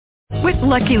With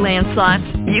Lucky Land Slots,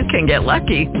 you can get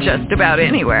lucky just about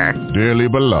anywhere. Dearly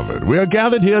beloved, we are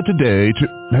gathered here today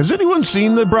to... Has anyone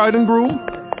seen the bride and groom?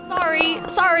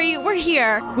 Sorry, we're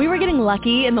here. We were getting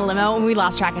lucky in the limo and we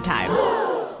lost track of time.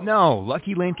 No,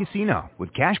 Lucky Land Casino,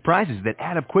 with cash prizes that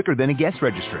add up quicker than a guest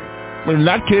registry. In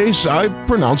that case, I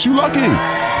pronounce you lucky.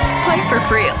 Play for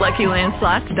free at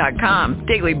LuckyLandSlots.com.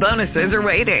 Daily bonuses are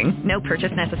waiting. No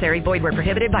purchase necessary. Void where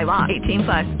prohibited by law.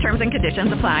 18+. Terms and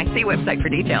conditions apply. See website for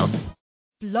details.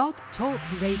 Blog Talk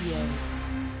Radio.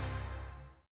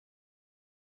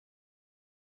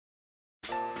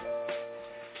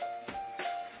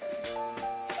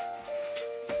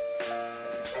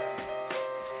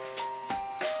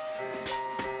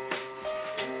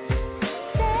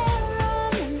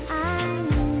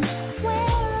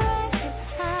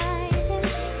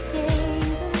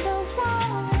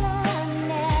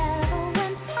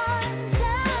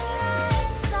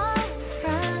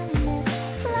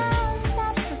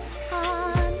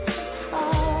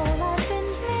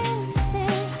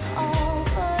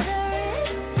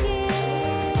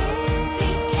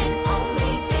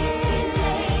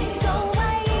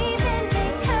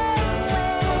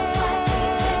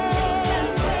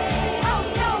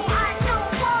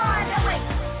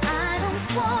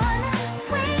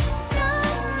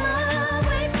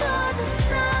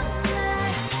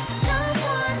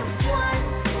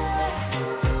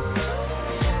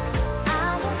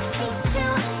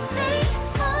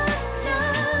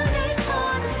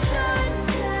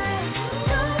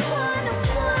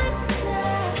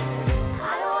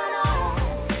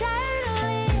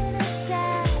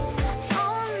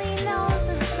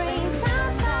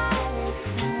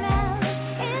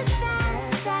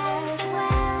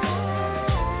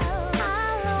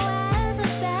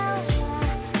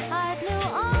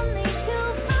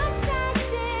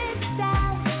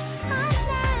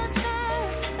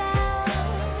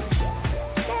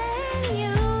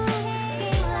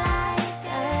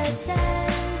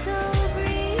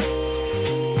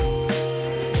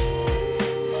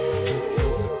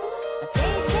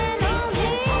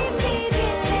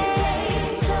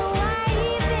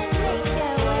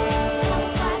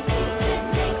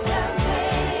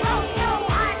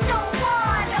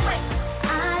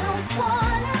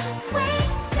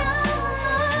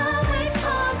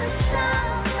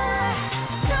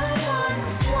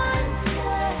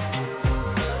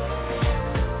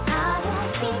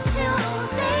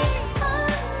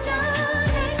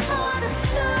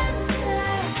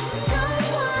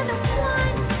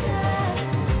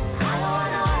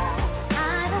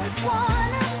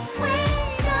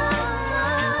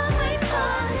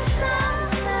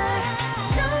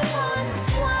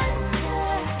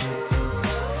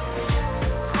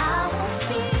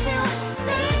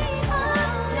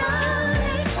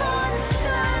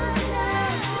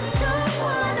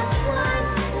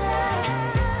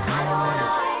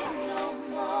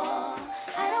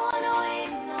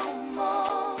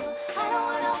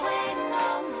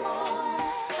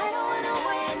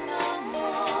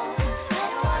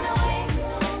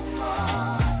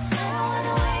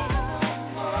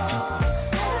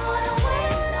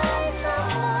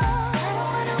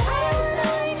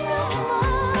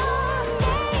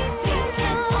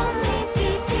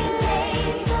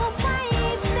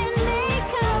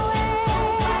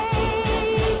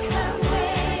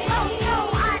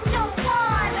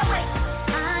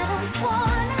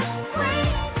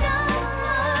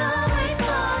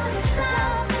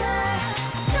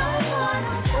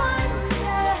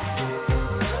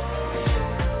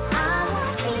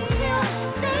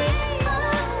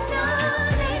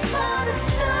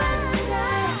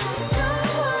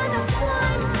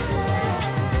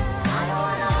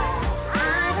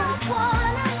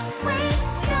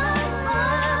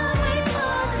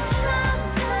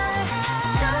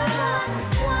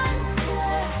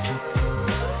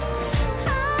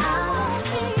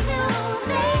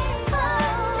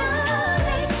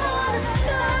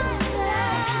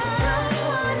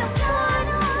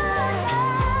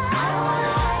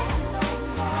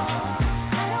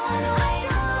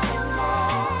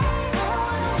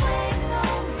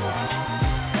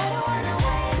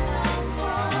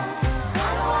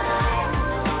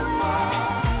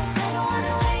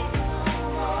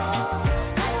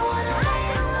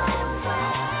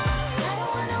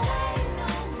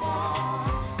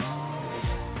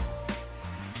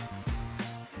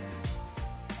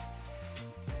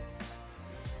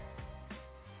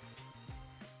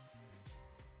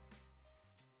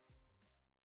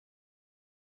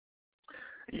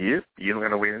 Yep, you don't got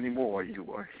to wait anymore. You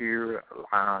are here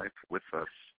live with us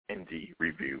in the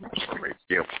review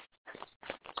radio.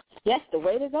 Yes, the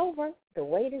wait is over. The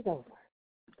wait is over.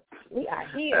 We are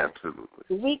here. Absolutely.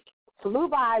 The week flew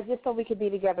by just so we could be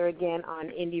together again on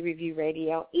Indie Review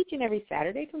Radio each and every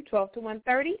Saturday from 12 to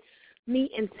 1:30.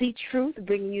 Me and C Truth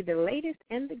bringing you the latest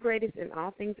and the greatest in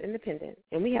all things independent.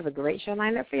 And we have a great show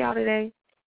lined up for y'all today.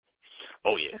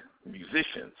 Oh, yeah.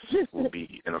 Musicians will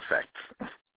be in effect.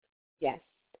 Yes.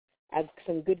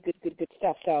 Some good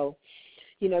stuff. So,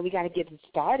 we got to get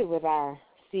started with our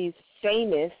C's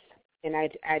famous, and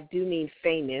I do mean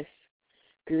famous,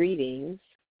 greetings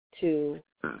to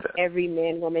every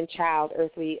man, woman, child,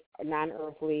 earthly,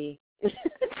 non-earthly,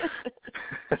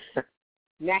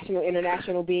 national,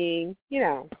 international being.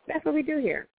 That's what we do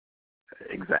here.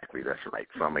 Exactly, that's right.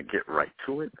 So I'm going to get right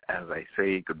to it. As I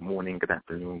say, good morning, good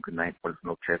afternoon, good night, buenos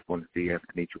noches, buenos dias,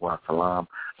 konnichiwa, salam,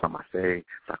 samasay,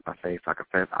 sakpasay,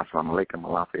 sakafet, assalamu alaikum,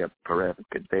 alafia, perev,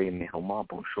 good day, nihoma,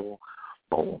 bonjour,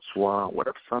 bonsoir, what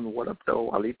up, son, what up,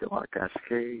 though, alito,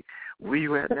 alakaske, where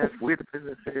you at next, where the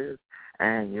business is,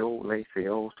 and yo, le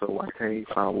seo, so wate,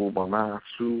 sawu, bona,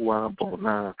 suwa,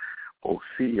 bona,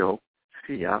 osio,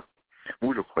 sia,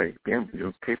 mujoque,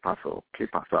 bienvenido, que paso, que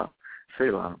pasa,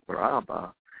 Selah,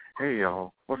 Baraba. Hey,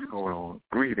 y'all. What's going on?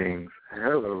 Greetings.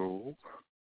 Hello.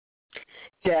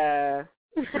 Yeah.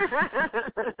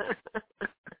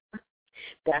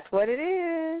 That's what it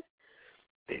is.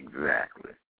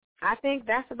 Exactly. I think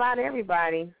that's about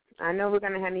everybody. I know we're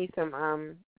going to need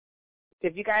some,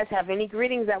 if you guys have any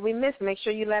greetings that we missed, make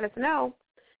sure you let us know.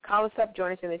 Call us up,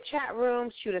 join us in the chat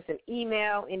room, shoot us an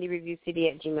email,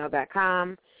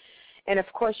 indiereviewcd@gmail.com. And, of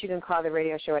course, you can call the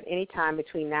radio show at any time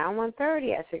between now and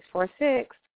 1:30 at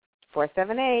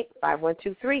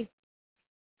 646-478-5123.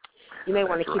 You may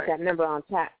want to keep that number on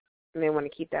tap. You may want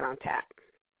to keep that on tap.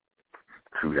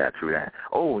 True that.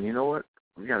 Oh, you know what?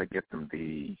 We got to get them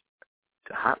the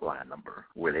hotline number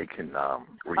where they can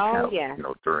reach out, yeah.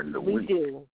 During the week. We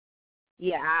do.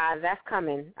 Yeah, that's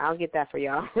coming. I'll get that for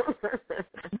y'all.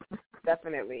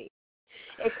 Definitely.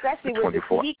 Especially with the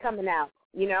CD coming out.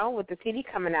 With the CD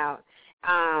coming out,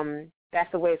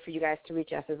 that's a way for you guys to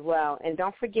reach us as well. And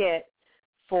don't forget,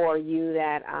 for you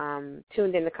that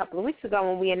tuned in a couple of weeks ago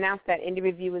when we announced that Indie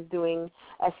Review was doing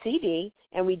a CD,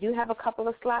 and we do have a couple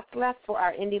of slots left for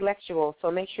our Indie Lectual. So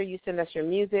make sure you send us your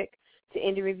music to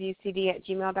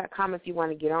indiereviewcd@gmail.com if you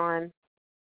want to get on.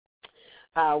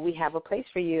 We have a place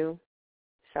for you.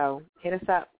 So hit us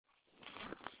up.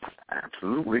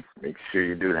 Absolutely. Make sure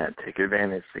you do that. Take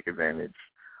advantage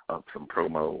of some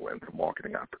promo and some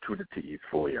marketing opportunities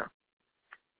for you.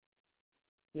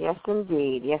 Yes,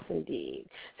 indeed.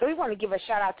 So we want to give a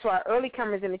shout-out to our early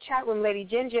comers in the chat room, Lady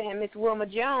Ginger and Miss Wilma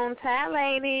Jones. Hi,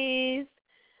 ladies.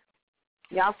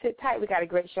 Y'all sit tight. We got a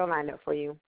great show lined up for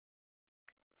you.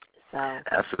 So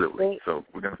absolutely. So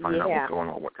we're going to find out what's going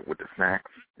on with the snacks,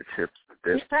 the chips, the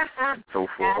dips, and so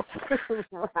forth.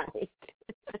 Right.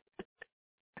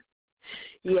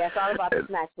 Yeah, it's all about the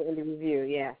snacks for Indie Review.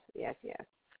 Yes.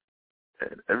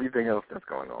 And everything else that's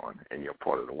going on in your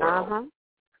part of the world. Uh-huh.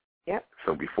 Yep.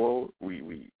 So before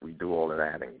we do all of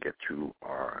that and get to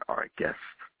our guest,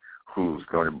 who's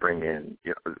going to bring in,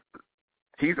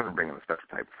 he's going to bring in a special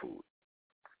type of food.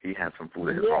 He has some food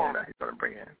at his home that he's going to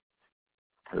bring in.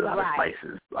 A lot of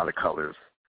spices, a lot of colors.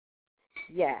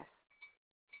 Yes.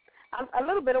 A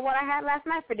little bit of what I had last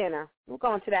night for dinner. We'll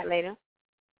go into that later.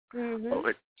 Mm-hmm.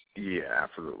 Oh, yeah,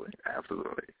 absolutely.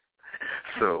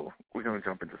 So we're going to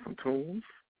jump into some tunes,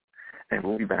 and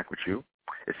we'll be back with you.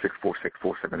 It's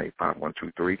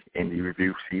 646-478-5123,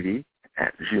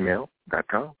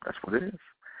 indiereviewcd@gmail.com. That's what it is.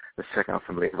 Let's check out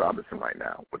some Lady Robinson right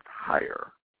now with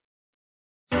Higher.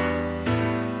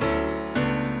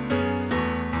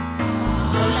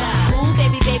 Ooh,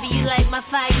 baby, you like my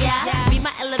fire. Be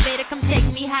my elevator, come take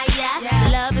me higher.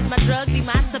 Love is my drug, be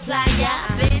my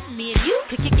supplier. Baby, me and you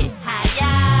could get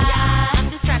higher.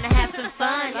 I'm just trying to have some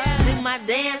fun. Do my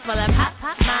dance while I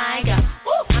pop my gun.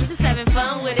 Ooh, I'm just having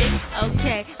fun with it.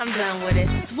 Okay, I'm done with it.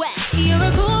 Sweat. You're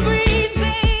a cool breeze,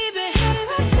 baby.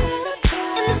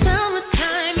 In the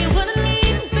summertime, you wanna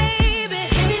leave, baby.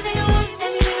 Anything I want,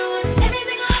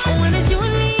 everything I want. When it's you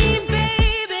and me,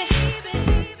 baby.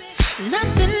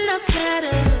 Nothing else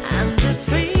matters. I'm just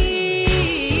free.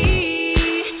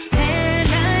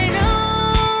 And I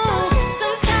know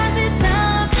sometimes it's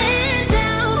up and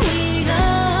down we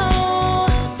go.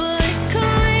 But it's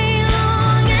coming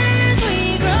along as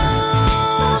we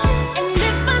grow. And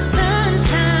if my sun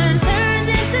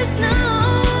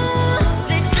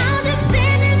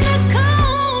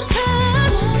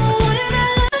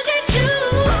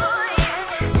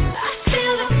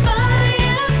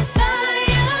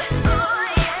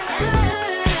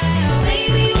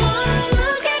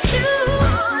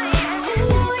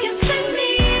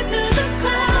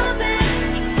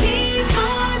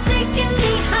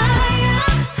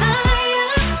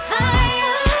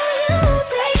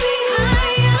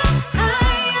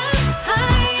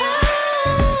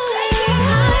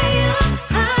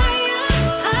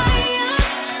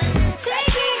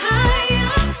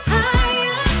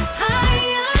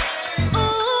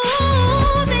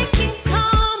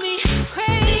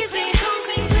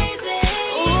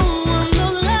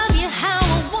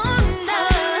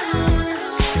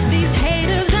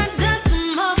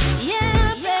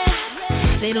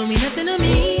they don't mean nothing to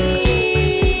me.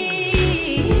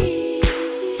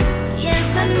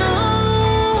 Yes, I know.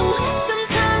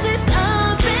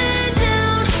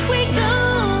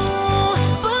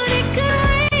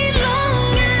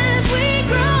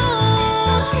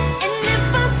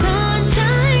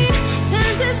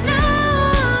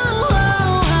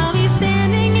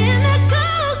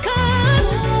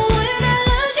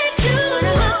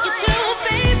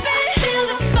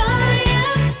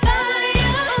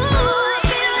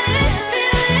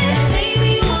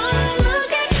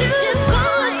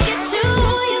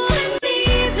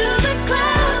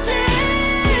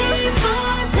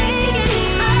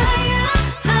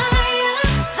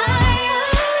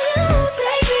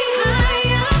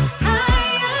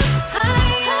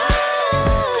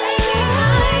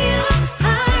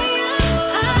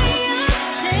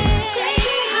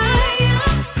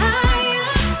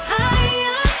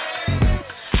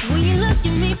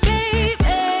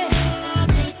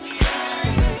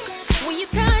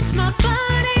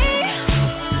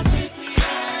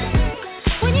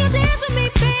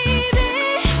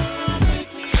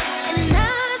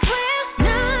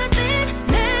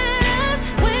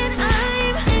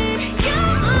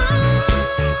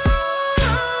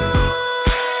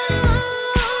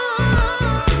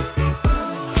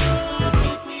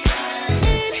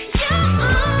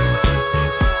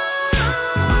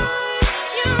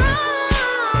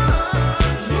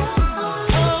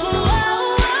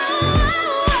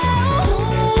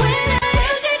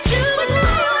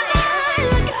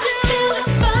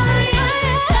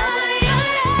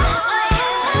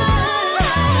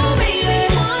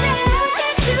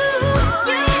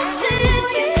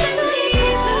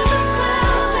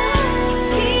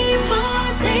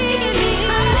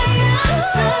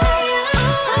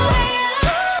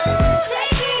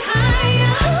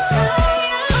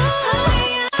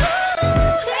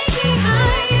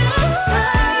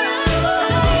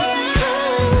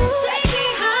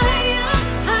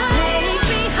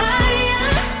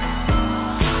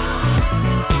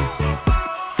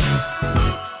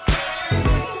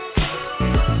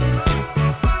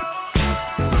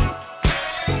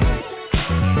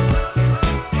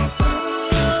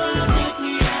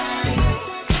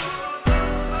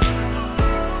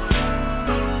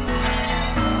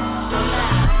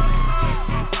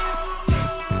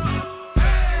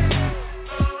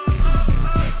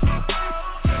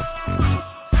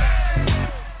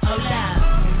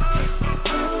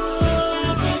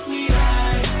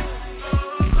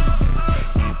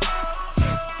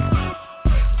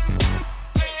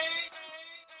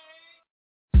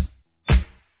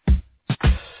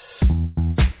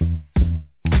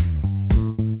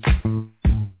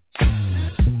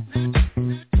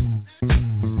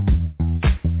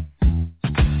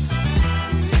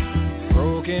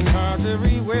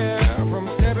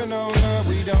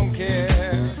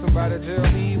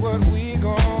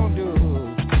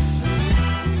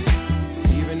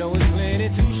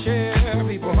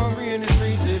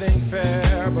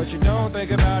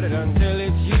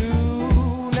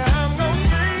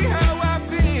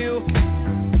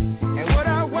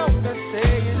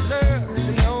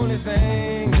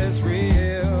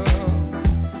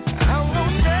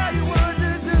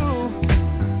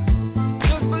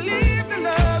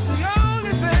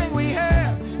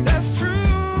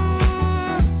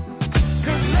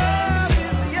 Love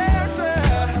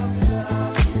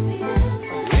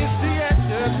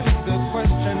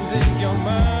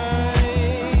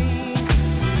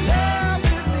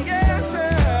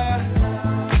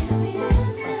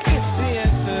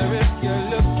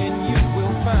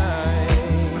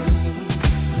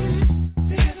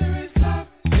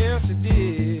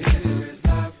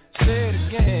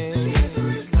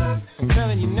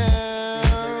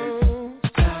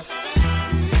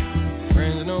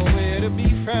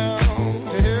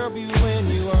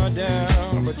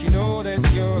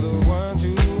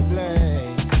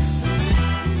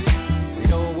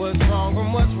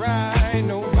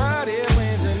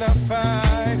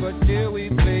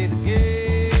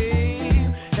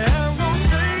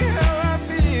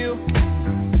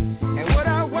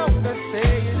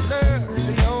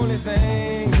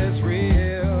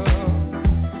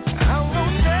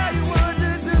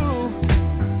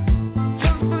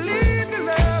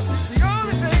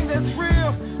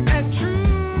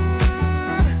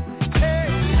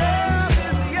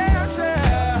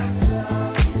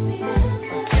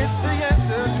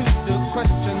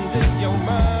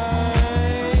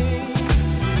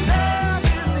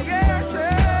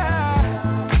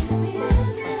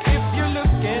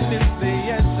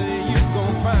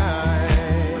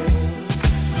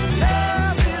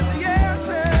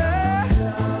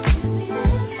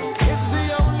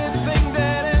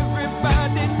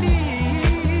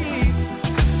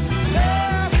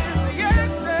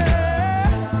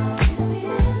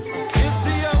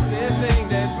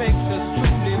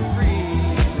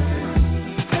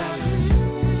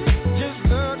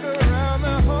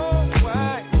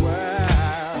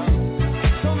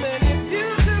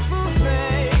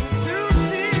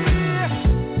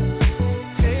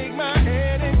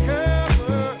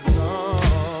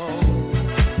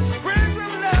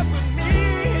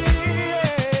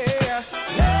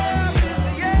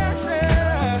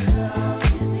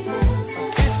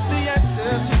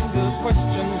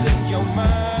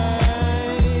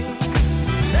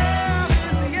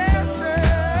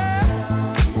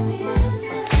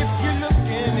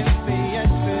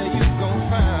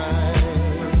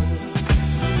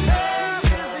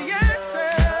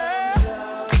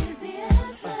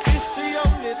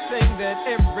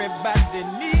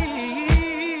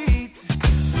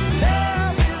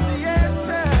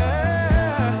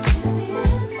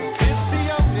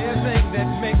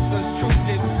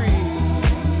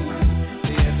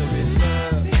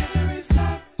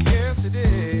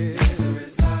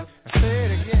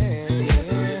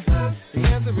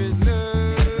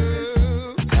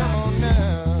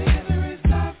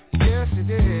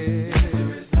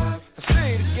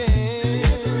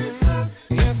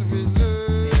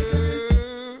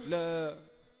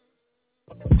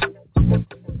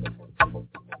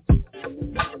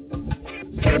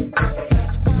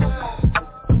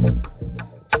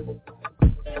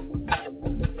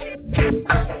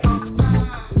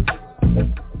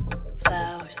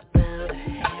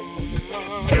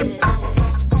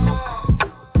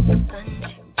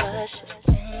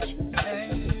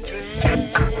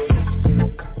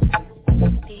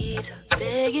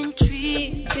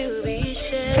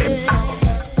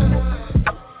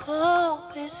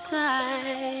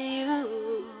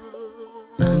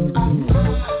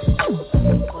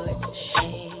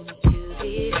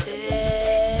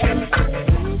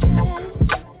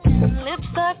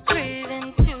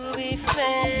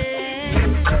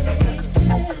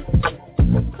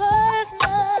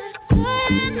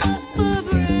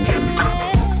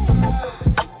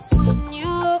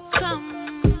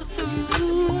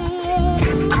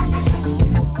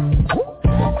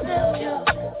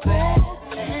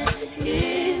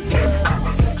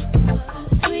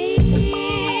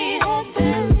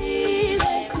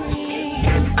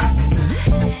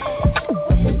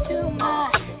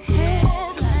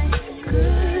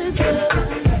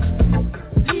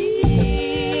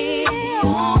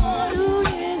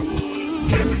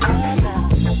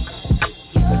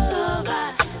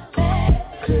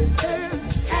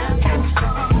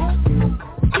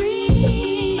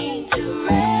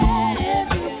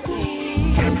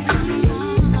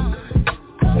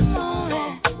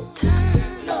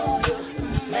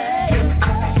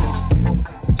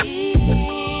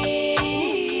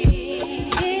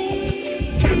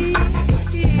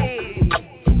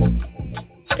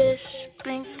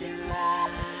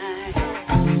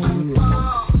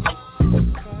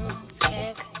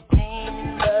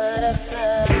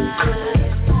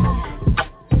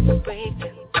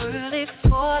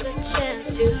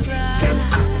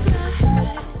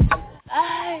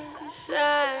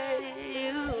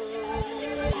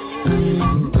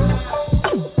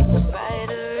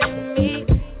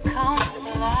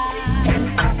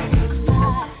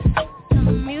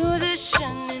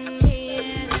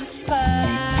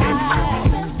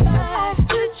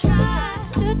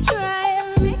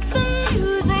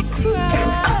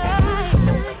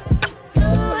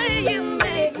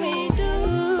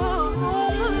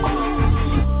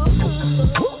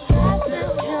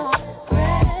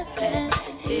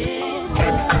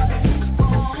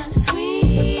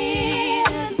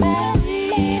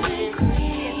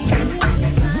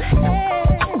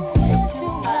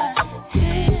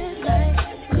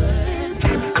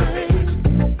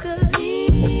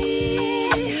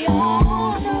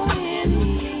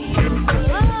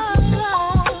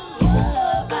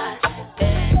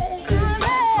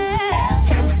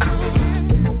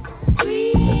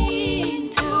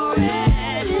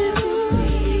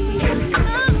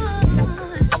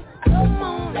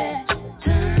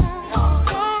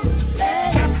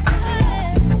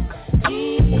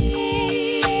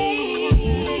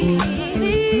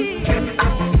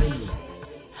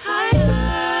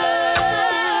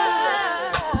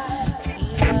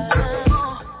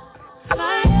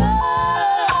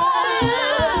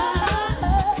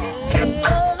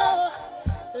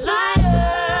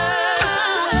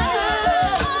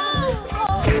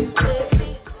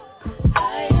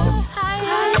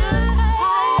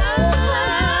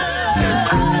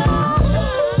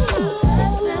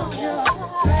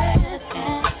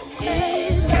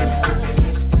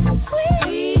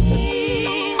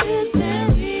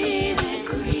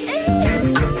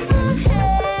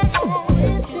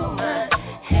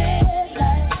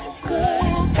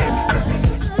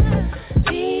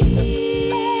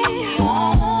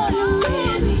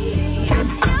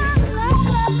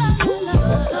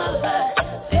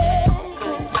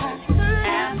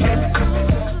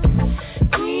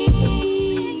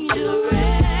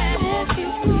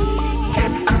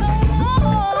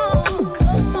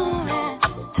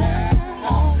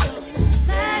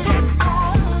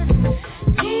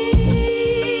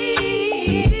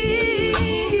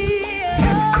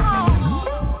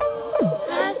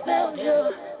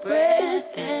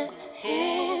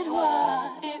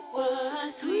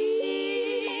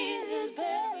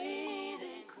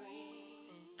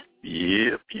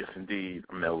Yep, yes indeed.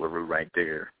 Mel LaRue right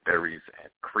there. Berries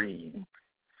and cream.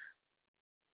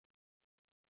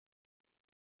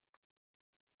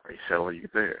 Rachel, are you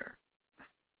there?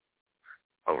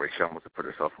 Oh, Rachel must have put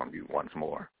herself on mute once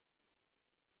more.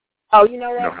 Oh, you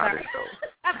know what? You know how this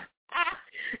goes.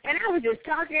 And I was just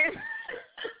talking.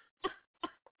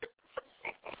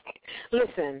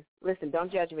 Listen,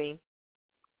 don't judge me.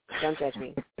 Don't judge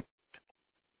me.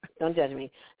 Don't judge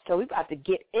me. So we're about to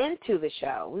get into the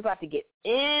show.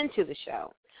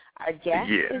 Our guest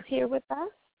is here with us.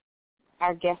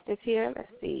 Let's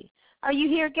see. Are you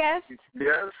here, guest?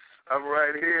 Yes, I'm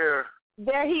right here.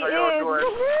 There he How is. y'all doing?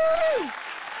 Woo-hoo!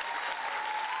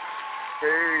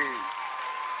 Hey.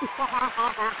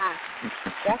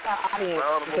 That's our audience,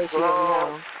 in case you didn't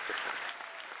know.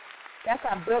 That's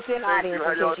our built-in audience,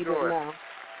 in case you didn't know.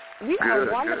 We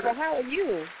are wonderful. Good. How are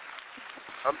you?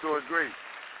 I'm doing great.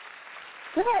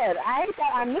 Good. I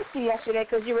thought I missed you yesterday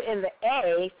because you were in the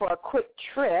A for a quick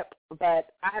trip,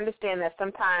 but I understand that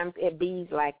sometimes it bees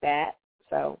like that.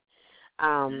 So,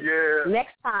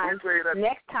 next time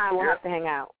we'll have to hang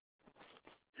out.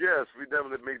 Yes, we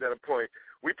definitely make that a point.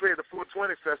 We played the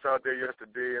 420 Fest out there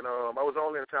yesterday, and I was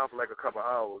only in town for like a couple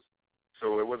hours,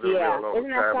 so it wasn't a real long time.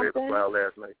 We had to fly out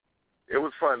last night. It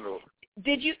was fun, though.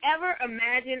 Did you ever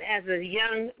imagine as a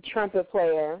young trumpet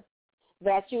player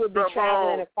that you would be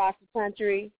traveling across the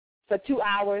country for 2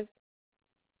 hours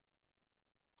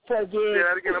for a gig? Say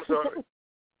that again, I'm sorry.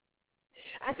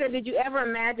 I said, did you ever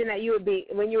imagine that you would be,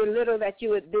 when you were little, that you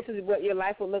would, this is what your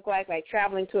life would look like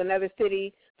traveling to another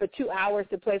city for 2 hours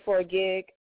to play for a gig?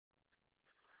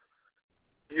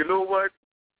 You know what?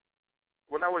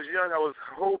 When I was young, I was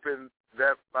hoping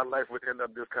that my life would end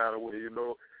up this kind of way, you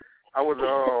know. I was,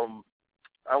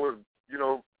 you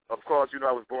know, of course, you know,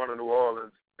 I was born in New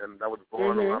Orleans, and I was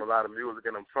born around a lot of music,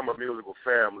 and I'm from a musical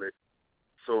family.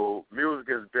 So music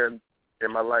has been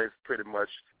in my life pretty much,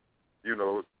 you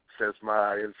know, since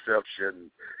my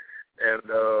inception. And,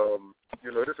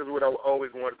 you know, this is what I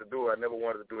always wanted to do. I never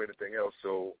wanted to do anything else.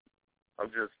 So I'm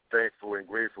just thankful and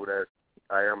grateful that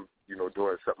I am, you know,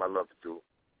 doing something I love to do.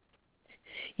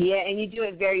 Yeah, and you do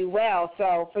it very well.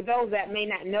 So for those that may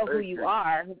not know who you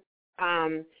are,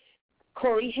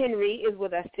 Corey Henry is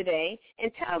with us today.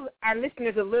 And tell our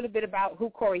listeners a little bit about who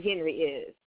Corey Henry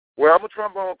is. Well, I'm a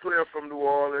trombone player from New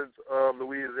Orleans,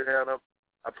 Louisiana.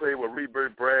 I play with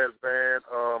Rebroadcast Brass Band.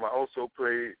 I also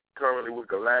play currently with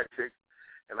Galactic,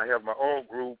 and I have my own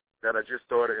group that I just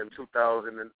started in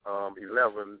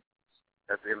 2011,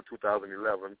 at the end of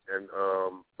 2011, and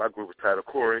my group is titled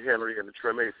Corey Henry and the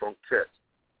Treme Funk Tech.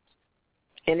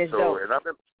 And it's dope. And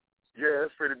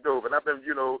it's pretty dope. And I've been,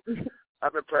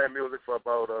 I've been playing music for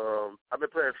about, I've been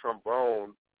playing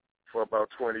trombone for about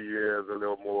 20 years, a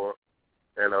little more.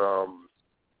 And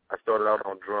I started out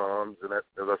on drums, and as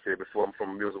I said before, I'm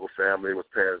from a musical family. It was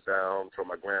passed down from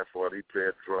my grandfather. He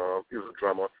played drums. He was a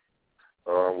drummer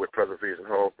with Preservation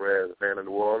Hall Brass Band in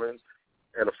New Orleans,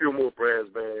 and a few more brass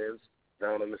bands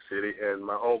down in the city. And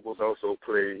my uncles also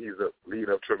play. He's a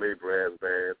leader of Treme Brass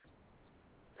Band.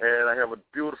 And I have a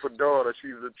beautiful daughter.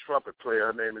 She's a trumpet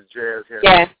player. Her name is Jazz Henry.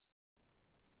 Yeah.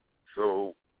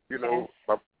 So,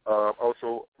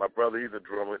 also my brother, he's a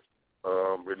drummer.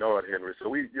 Renard Henry. So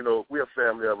we're a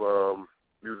family of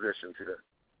musicians here.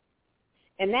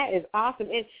 And that is awesome.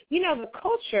 And the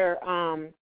culture,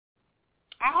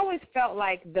 I always felt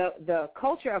like the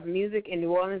culture of music in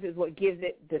New Orleans is what gives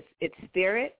it its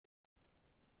spirit.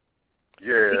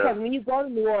 Yeah. Because when you go to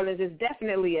New Orleans, there's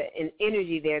definitely an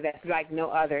energy there that's like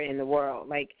no other in the world.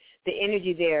 Like the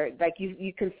energy there, like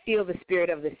you can feel the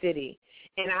spirit of the city.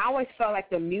 And I always felt like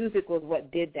the music was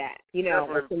what did that.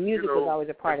 Like the music was always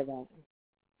a part of that.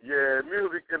 Yeah,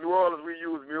 music. In New Orleans, we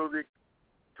use music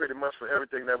pretty much for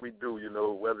everything that we do,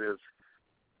 whether it's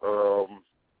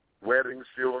weddings,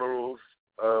 funerals,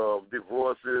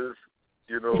 divorces,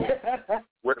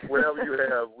 whatever you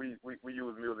have, we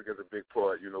use music as a big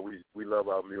part. We love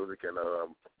our music, and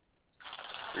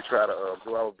we try to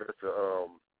do our best to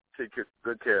take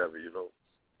good care of it,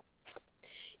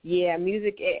 Yeah,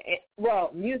 music.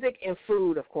 Music and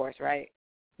food, of course, right?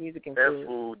 Music and food. And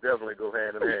food definitely go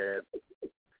hand in hand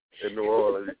in New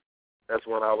Orleans. That's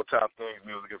one of our top things: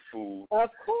 music and food. Of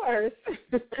course.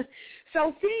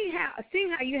 So, seeing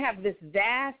how you have this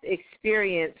vast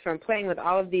experience from playing with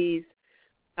all of these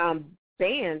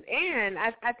bands, and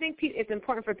I think it's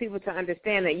important for people to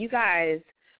understand that you guys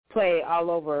play all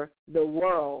over the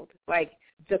world. Like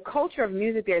the culture of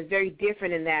music there is very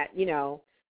different in that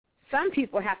some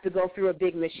people have to go through a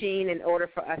big machine in order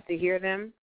for us to hear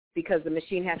them because the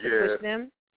machine has to push them.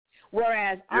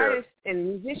 Whereas artists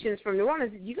and musicians from New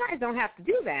Orleans, you guys don't have to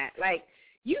do that. Like,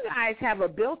 you guys have a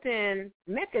built-in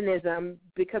mechanism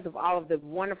because of all of the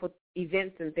wonderful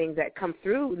events and things that come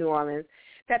through New Orleans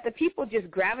that the people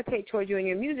just gravitate towards you and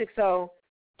your music. So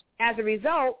as a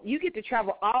result, you get to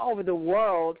travel all over the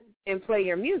world and play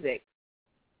your music.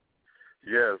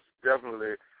 Yes,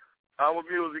 definitely. Our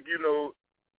music,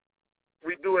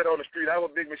 we do it on the street. Our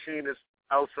big machine is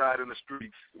outside in the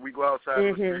streets. We go outside in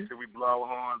the streets and we blow our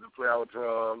horns and play our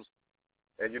drums.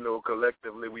 And,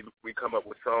 collectively we come up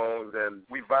with songs and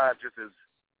we vibe just as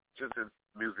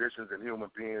musicians and human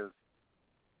beings,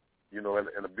 in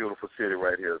a beautiful city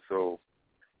right here. So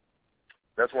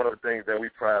that's one of the things that we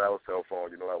pride ourselves on,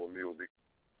 our music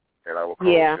and our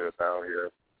culture down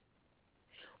here.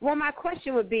 Well, my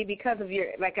question would be, because of your,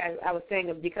 like I was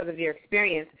saying, because of your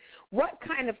experience, what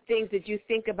kind of things did you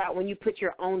think about when you put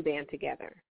your own band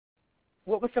together?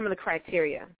 What were some of the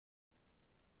criteria?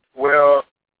 Well,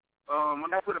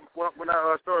 when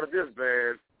I started this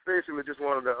band, basically just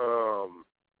wanted to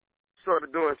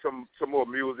started doing some more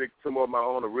music, some more of my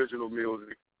own original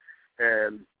music,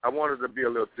 and I wanted to be a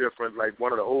little different, like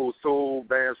one of the old soul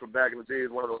bands from back in the days,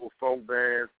 one of the old funk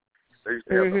bands. They used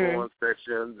to have the horn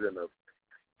sections and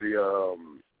the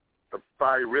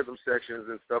fire rhythm sections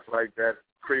and stuff like that,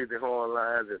 crazy horn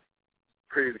lines and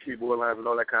crazy keyboard lines and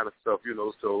all that kind of stuff,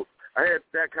 So I had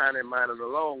that kind of in mind, and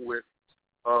along with,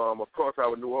 of course,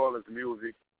 our New Orleans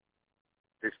music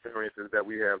experiences that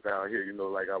we have down here,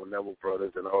 like our Neville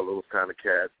Brothers and all those kind of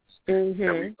cats that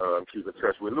we keep in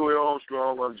touch with. Louis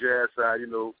Armstrong on the jazz side,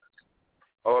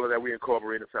 all of that we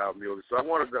incorporate into our music. So I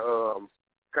wanted to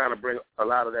kind of bring a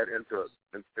lot of that into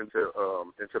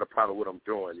the pot of what I'm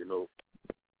doing,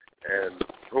 and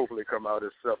hopefully come out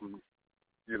as something,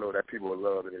 that people will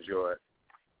love and enjoy.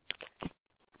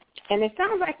 And it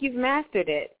sounds like you've mastered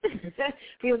it.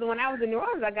 Because when I was in New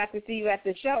Orleans, I got to see you at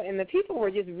the show, and the people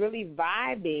were just really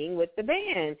vibing with the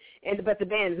band. But the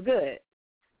band's good.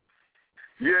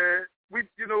 Yeah, we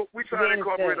try to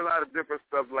incorporate a lot of different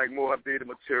stuff, like more updated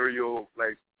material,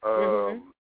 like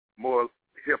more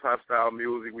hip hop style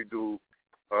music. We do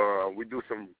a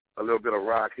little bit of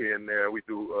rock here and there. We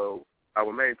do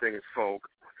our main thing is funk,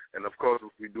 and of course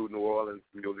we do New Orleans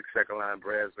music, second line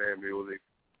brass band music.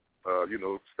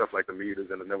 stuff like the meters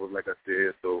and the numbers, like I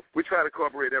said. So we try to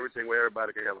incorporate everything where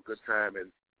everybody can have a good time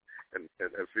and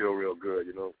feel real good,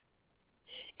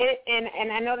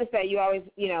 And I noticed that you always,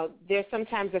 there's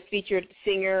sometimes a featured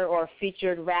singer or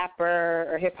featured rapper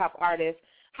or hip-hop artist.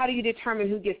 How do you determine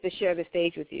who gets to share the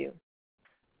stage with you?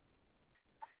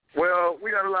 Well,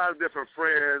 we got a lot of different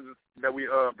friends that we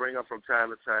bring up from time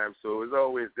to time, so it's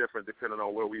always different depending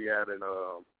on where we at and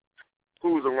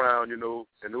who's around, and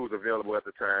who's available at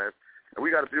the time. And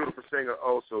we got a beautiful singer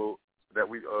also that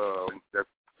that's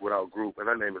with our group, and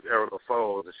her name is Erica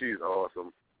Falls, and she's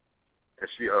awesome. And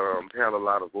she had a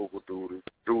lot of vocal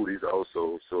duties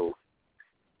also. So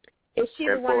is she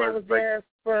the one that was there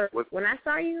when I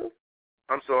saw you?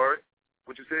 I'm sorry.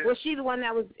 What you said? Was she the one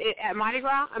that was at Mardi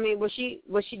Gras? I mean, did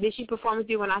she perform with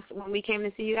you when we came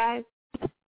to see you guys?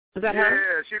 Was that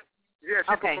her? She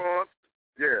performed.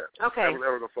 Yeah. Okay. That was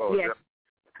Erica Falls. Yes.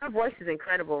 Her voice is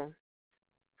incredible.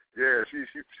 Yeah, she's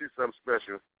something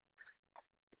special.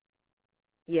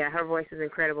 Yeah, her voice is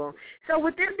incredible. So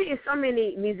with there being so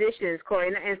many musicians, Corey,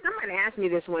 and somebody asked me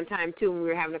this one time too when we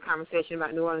were having a conversation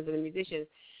about New Orleans and the musicians,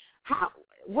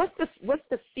 what's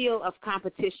the feel of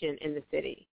competition in the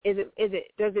city? Does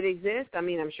it exist? I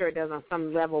mean, I'm sure it does on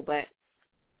some level, but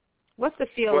what's the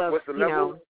feel of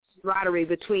camaraderie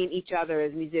between each other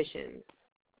as musicians?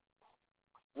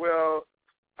 Well,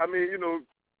 I mean,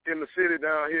 in the city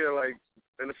down here, like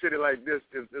in a city like this,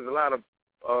 there's a lot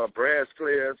of brass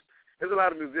players. There's a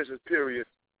lot of musicians, period.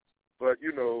 But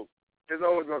there's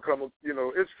always gonna come.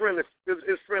 It's friendly.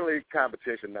 It's friendly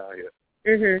competition down here.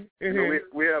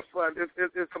 We have fun.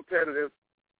 It's competitive.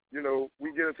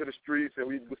 We get into the streets and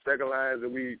we do second lines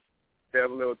and we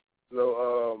have little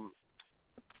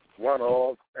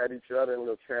one-offs at each other and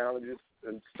little challenges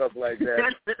and stuff like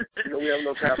that. We have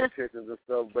no competitions and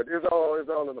stuff, but it's all in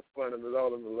the fun and it's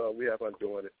all in the love. We have fun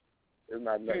doing it. It's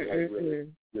not nothing like really,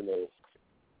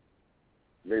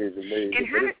 major.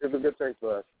 But it's a good thing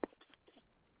for us.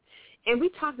 And we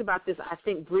talked about this, I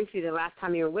think, briefly the last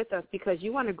time you were with us because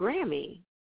you won a Grammy.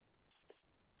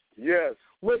 Yes.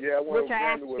 Which I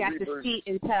actually got to see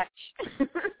and touch.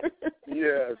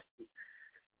 Yes.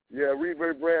 Yeah,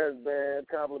 Rebirth Brass Band,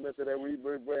 compliments to that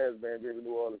Rebirth Brass Band gave me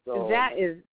New Orleans song. That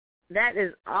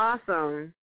is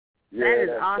awesome. Yeah, that is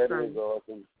awesome. That is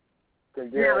awesome.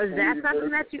 Now, is that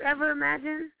something that you ever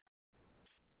imagined?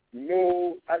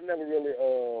 No, I never really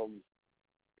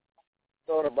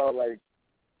thought about, like,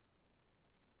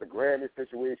 the Grammy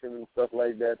situation and stuff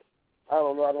like that. I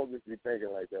don't know. I don't just be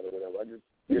thinking like that or whatever. I just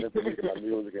get into making my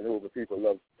music and whoever people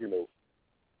love, the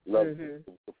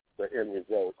end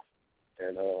result.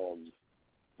 And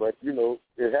but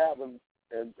it happened,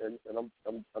 and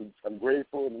I'm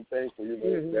grateful and thankful,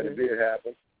 that it did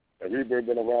happen. And Rebirth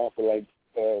been around for like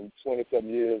 20-something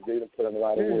years. They done put in a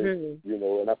lot of work, And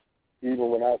even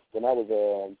when I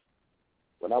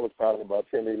was probably about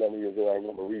 10 or 11 years old, I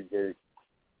remember Rebirth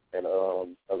and a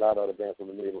lot of other bands from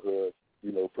the neighborhood,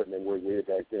 putting in work way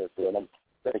back then. So, and I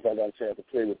think I got a chance to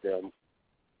play with them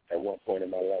at one point in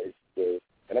my life. So,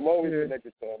 and I'm always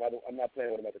connected to them. I'm not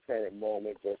playing with them at the current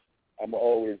moment, but I'm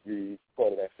always be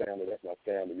part of that family. That's my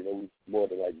family. We more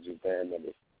than like just band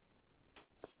members.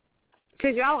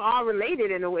 Because y'all all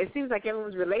related in a way. It seems like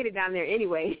everyone's related down there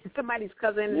anyway. Somebody's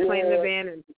cousin is playing in the band,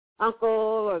 and uncle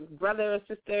or brother or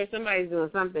sister. Somebody's doing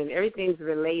something. Everything's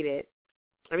related.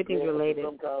 Everything's related.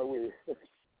 Some kind of way.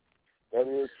 That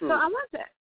is true. So I want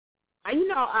that.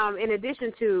 In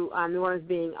addition to New Orleans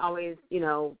being always,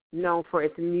 known for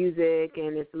its music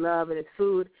and its love and its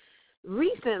food,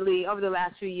 recently, over the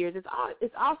last few years,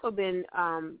 it's also been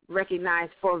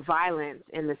recognized for violence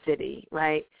in the city,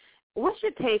 right? What's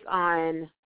your take on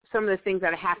some of the things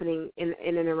that are happening in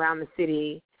and around the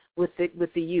city with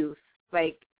the youth?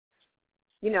 Like,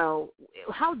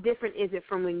 how different is it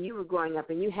from when you were growing up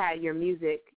and you had your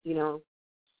music,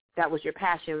 that was your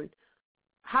passion?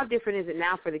 How different is it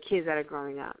now for the kids that are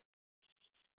growing up?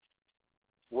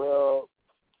 Well,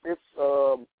 it's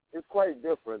quite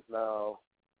different now,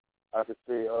 I could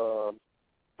say.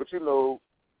 But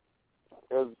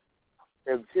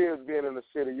as kids being in the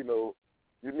city, you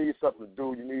need something to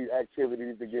do. You need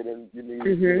activities to get in. You need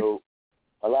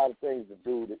a lot of things to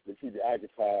do to keep you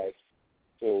occupied.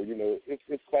 So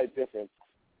it's quite different.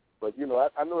 But I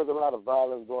know there's a lot of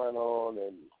violence going on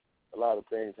and a lot of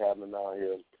things happening out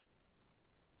here.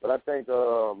 But I think,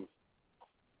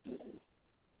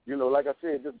 like I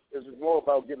said, it's just more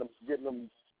about getting them,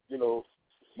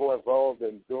 more involved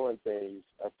in doing things,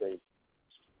 I think,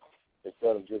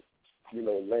 instead of just,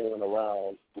 laying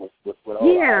around with all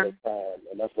the time.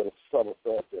 And that's what it's trouble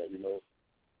starts at,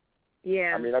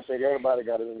 Yeah. I mean, I think everybody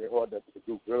got it in their heart that to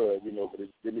do good, but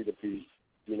they need to be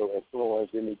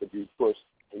influenced. They need to be pushed,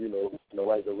 in the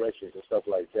right direction and stuff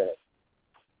like that.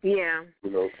 Yeah.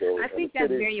 So I think that's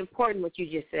very important what you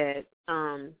just said,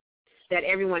 that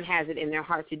everyone has it in their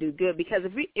heart to do good, because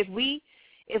if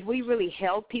we really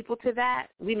held people to that,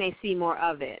 we may see more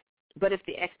of it. But if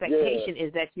the expectation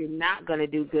is that you're not going to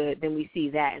do good, then we see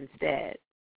that instead.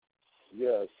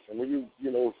 Yes, and when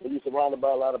when you're surrounded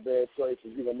by a lot of bad choices,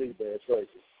 you're gonna make bad choices.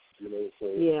 So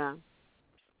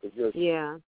it's just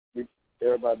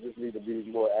everybody just need to be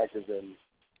more active in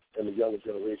the younger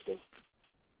generation.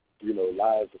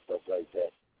 Lives and stuff like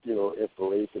that.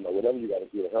 Inspiration or whatever you got to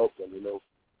do to help them.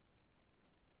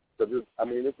 So it's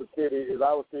a city. It's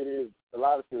our city. It's a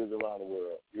lot of cities around the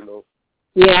world.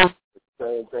 Yeah. It's the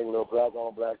same thing. Little black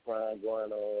on black crime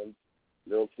going on.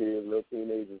 Little kids, little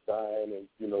teenagers dying,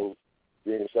 and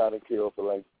being shot and killed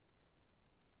for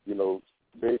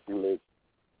basically,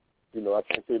 I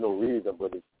can't say no reason,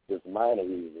 but it's minor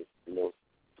reasons,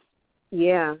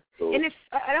 Yeah. So, and it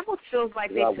almost feels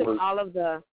like they took all of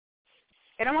the.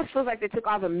 It almost feels like they took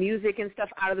all the music and stuff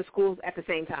out of the schools at the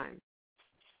same time.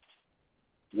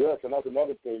 Yes, and that's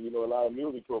another thing. A lot of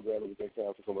music programming can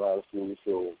cancel from a lot of schools,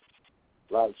 so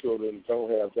a lot of children don't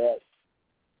have that.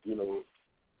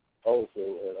 Also,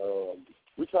 and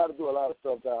we try to do a lot of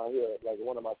stuff down here. Like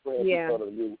one of my friends started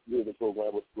a music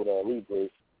program with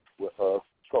Rebroadcast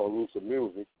called Roots of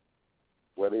Music,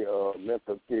 where they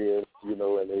mentor kids, and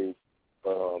they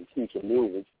teach them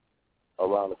music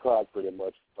around the clock pretty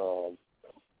much,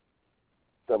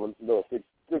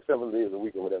 6-7 days a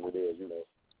week or whatever it is,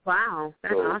 Wow,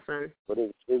 that's awesome. But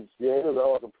it is an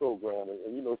awesome program,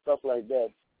 and stuff like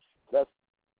that. That's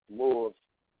more of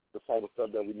the type of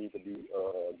stuff that we need to be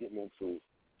getting into.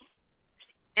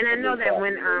 And I know that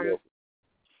when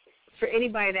for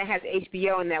anybody that has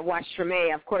HBO and that watched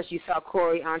Tremaine, of course you saw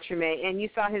Corey on Tremaine, and you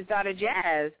saw his daughter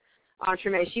Jazz on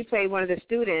Tremaine. She played one of the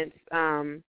students,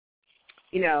 in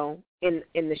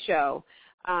the show.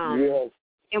 Yes.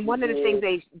 And one of the things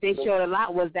they showed a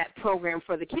lot was that program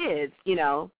for the kids.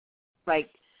 Like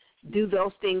do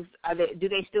those things? Do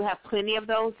they still have plenty of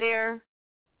those there?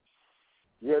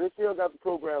 Yeah, they still got the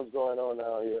programs going on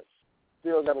now here.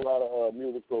 Still got a lot of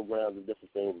music programs and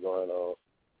different things going on.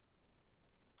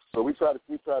 So we try to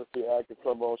stay active.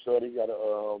 Trombone Shorty got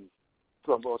a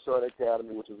Trombone Shorty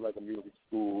Academy, which is like a music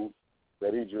school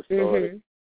that he just started.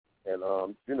 And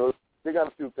they got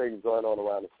a few things going on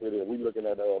around the city, and we're looking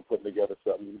at putting together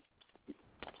something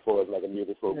as far as like a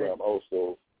music program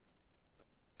also.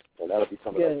 And that'll be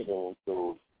coming up soon.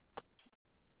 So,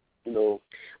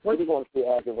 we're going to stay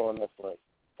active on that front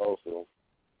also.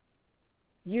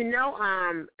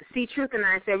 C. Truth and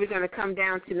I said we're going to come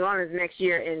down to New Orleans next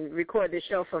year and record the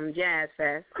show from Jazz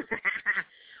Fest,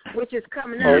 which is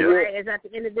coming up, right? Is at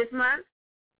the end of this month?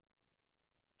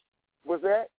 What's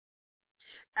that?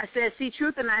 I said C.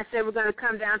 Truth and I said we're going to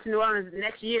come down to New Orleans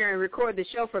next year and record the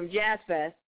show from Jazz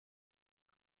Fest.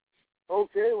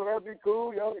 Okay, well, that'd be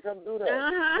cool. Y'all can come do that.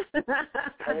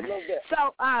 I would love that.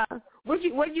 So, what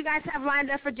do you guys have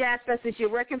lined up for Jazz Fest this year?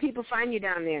 Where can people find you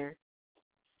down there?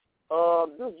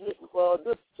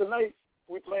 This tonight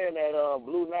we playing at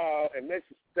Blue Nile, and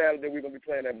next Saturday we're gonna be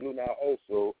playing at Blue Nile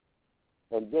also.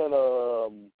 And then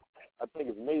I think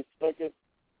it's May 2nd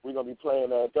we're gonna be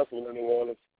playing at Festival in New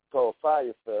Orleans called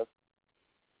Fire Fest.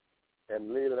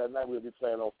 And later that night we'll be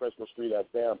playing on Freshman Street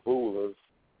at Bamboula's.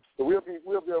 So we'll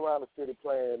be around the city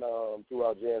playing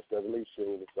throughout Jazz Fest release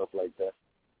shows and stuff like that.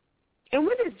 And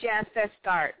when does Jazz Fest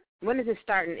start? When does it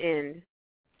start and end?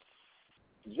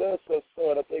 Jazz Fest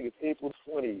start, I think it's April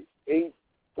 28th.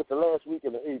 It's the last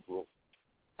weekend of April.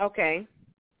 Okay.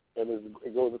 And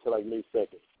it goes until like May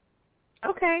 2nd.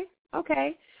 Okay.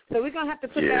 So we're gonna have to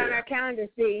put that on our calendar.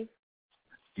 See.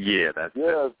 Yeah, that's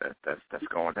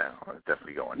going down. It's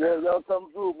definitely going down. Yeah, y'all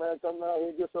come through, man. Come down here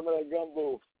and get some of that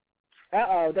gumbo.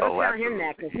 Don't tell him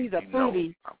that because he's a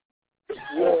foodie.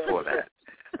 I'm all for that.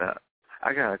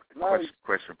 I got a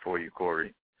question for you,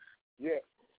 Corey. Yeah.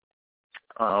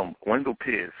 Wendell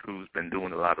Pierce, who's been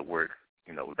doing a lot of work,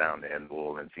 down there in New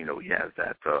Orleans, he has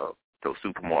that those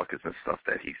supermarkets and stuff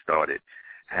that he started.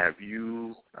 Have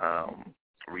you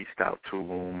reached out to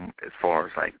him as far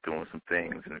as like doing some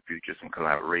things in the future, some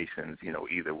collaborations,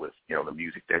 either with the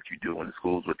music that you do in the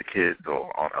schools with the kids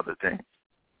or on other things?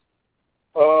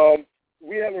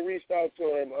 We haven't reached out to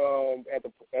him at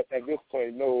this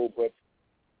point, no, but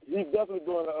he's definitely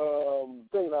doing a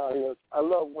thing out here. I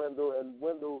love Wendell, and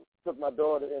Wendell took my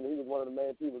daughter, and he was one of the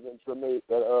main people in Tremaine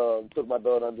that took my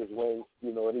daughter under his wing,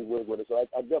 and he worked with her. So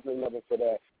I definitely love him for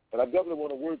that. And I definitely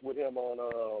want to work with him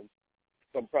on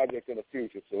some projects in the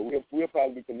future. So we'll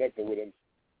probably be connecting with him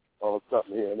on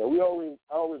something here and there.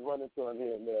 I always run into him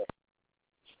here and there.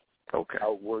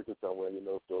 out working somewhere,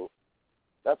 So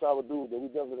that's how I would do it. We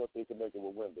definitely going to stay connected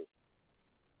with Wendy.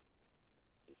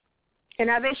 And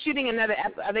are they shooting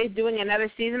are they doing another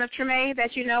season of Treme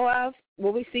that you know of?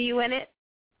 Will we see you in it?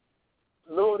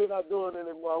 No, they're not doing it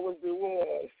anymore. I wish they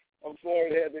was. I'm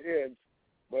sorry it had to end.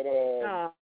 But,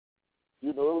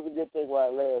 it was a good thing while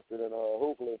it lasted, and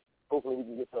hopefully we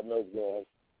can get something else going.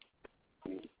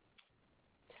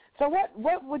 So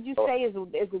what would you say is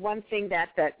the one thing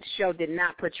that show did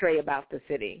not portray about the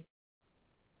city?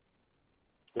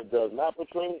 It does not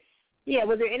portray? Yeah,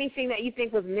 was there anything that you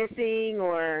think was missing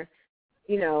or,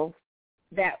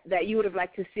 that you would have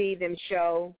liked to see them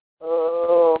show?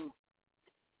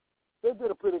 They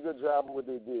did a pretty good job of what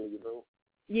they did,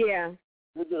 Yeah.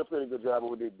 They did a pretty good job of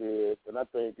what they did, and I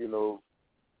think,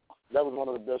 that was one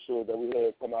of the best shows that we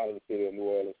had come out of the city of New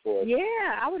Orleans for.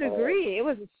 Yeah, I would agree. It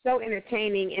was so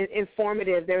entertaining and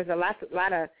informative. There was a lot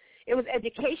of it was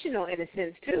educational in a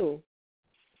sense too.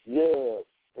 Yeah,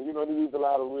 and they used a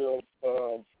lot of real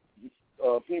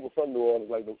people from New Orleans,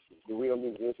 like the real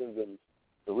musicians and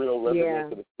the real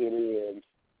residents of the city, and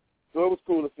so it was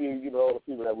cool to see, all the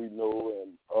people that we know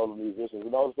and all the musicians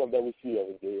and all the stuff that we see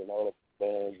every day and all the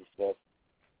bands and stuff.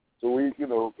 So we, it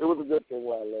was a good thing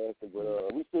while it lasted,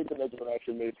 but we stayed connected with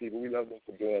actually made people. We love them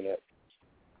for doing that.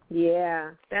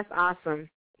 Yeah, that's awesome.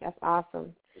 That's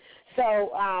awesome.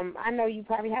 So I know you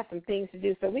probably have some things to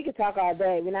do, so we could talk all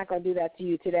day. We're not going to do that to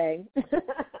you today. And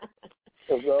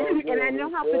I know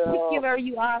how particular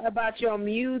you are about your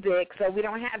music, so we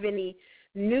don't have any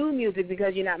new music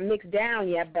because you're not mixed down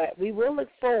yet, but we will look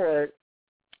forward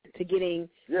to getting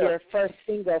your first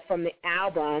single from the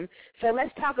album. So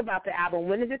let's talk about the album.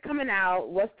 When is it coming out?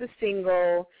 What's the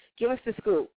single? Give us the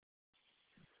scoop.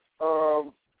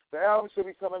 The album should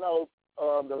be coming out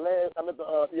the last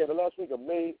week of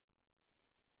May.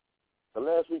 The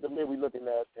last week of May we're looking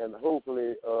at, and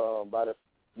hopefully by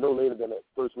no later than the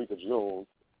first week of June.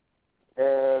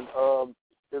 And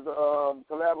there's a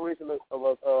collaboration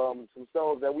of some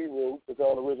songs that we wrote. It's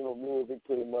all original music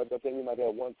pretty much. I think we might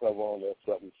have one cover on there or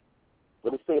something.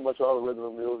 But it's pretty much all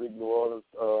original music, New Orleans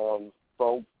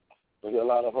funk. We hear a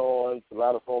lot of horns, a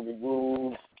lot of funky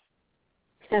grooves,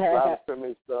 a lot of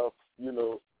Treme stuff.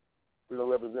 We don't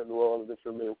represent New Orleans and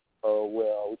Treme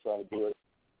well. We're trying to do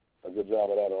a good job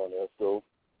of that on there. So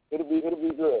it'll be good.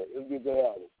 It'll be a good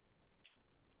album.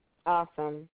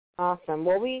 Awesome.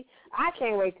 Well, I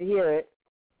can't wait to hear it.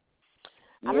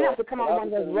 I'm going to have to come on one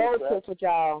of those road trips with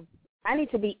y'all. I need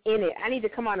to be in it. I need to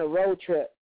come on a road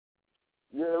trip.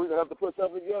 Yeah, we're going to have to put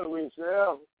something together with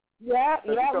you, Yeah,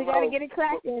 we got to get it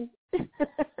cracking.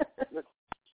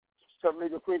 Come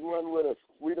make a quick run with us.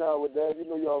 We down with that.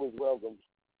 You're always welcome.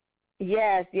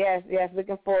 Yes.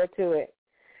 Looking forward to it.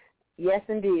 Yes,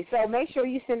 indeed. So make sure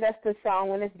you send us the song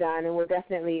when it's done, and we'll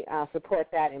definitely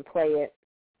support that and play it.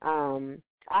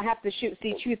 I'll have to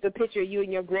see Truth a picture of you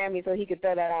and your Grammy so he could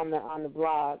throw that on the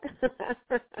blog.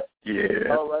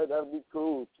 Yeah. All right, that'd be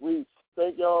cool. Sweet.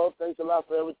 Thank y'all. Thanks a lot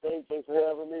for everything. Thanks for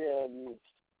having me.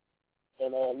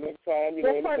 And next time,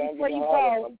 before you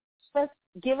go, first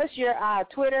give us your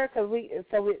Twitter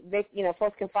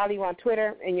folks can follow you on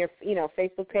Twitter and your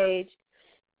Facebook page.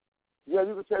 Yeah,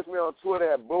 you can text me on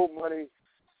Twitter at BowMoney6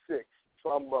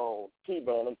 Trombone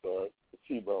T-Bone. I'm sorry,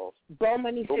 T-Bone.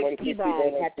 BowMoney6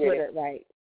 T-Bone at Twitter, right?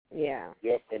 Yeah.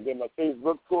 Yep, and then my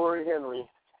Facebook, Corey Henry.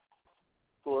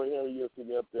 Corey Henry, you'll see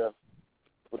me up there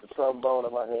with the trombone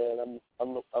in my hand.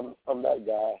 I'm that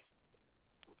guy.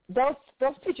 Those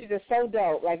pictures are so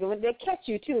dope. Like when they catch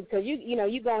you too, because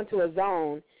you go into a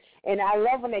zone, and I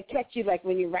love when they catch you, like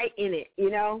when you're right in it.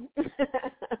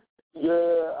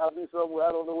 Yeah, I'll be somewhere.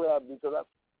 I don't know where I'll be because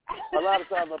a lot of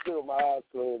times I feel with my eyes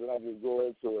closed and I just go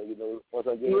into it. Once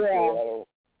I get into it,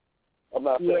 I'm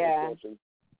not paying attention.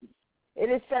 It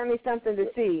is certainly something to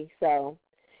see. So,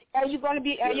 are y'all going to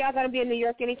be in New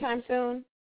York anytime soon?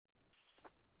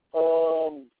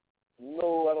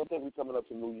 No, I don't think we're coming up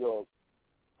to New York.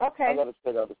 Okay. I got to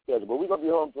check out the schedule, but we're going to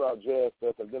be home for our Jazz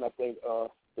Fest, and then I think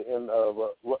the end of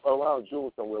around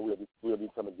June somewhere we'll be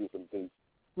coming to do some things.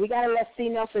 We got to let C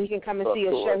know so he can come and see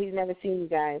a show. He's never seen you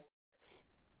guys.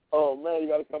 Oh, man, you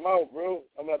got to come out, bro.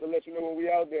 I'm going to have to let you know when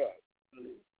we out there.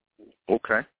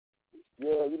 Okay.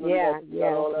 Yeah, all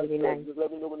that stuff. Nice. Just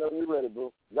let me know whenever you're ready,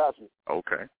 bro. Got you.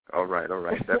 Okay. All right.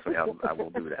 Definitely, I will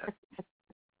do that.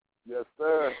 Yes,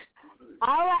 sir.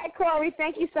 All right, Corey,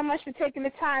 thank you so much for taking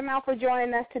the time out for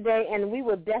joining us today, and we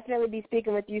will definitely be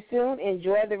speaking with you soon.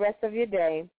 Enjoy the rest of your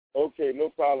day. Okay, no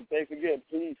problem. Thanks again.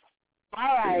 Peace. All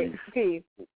right. Peace.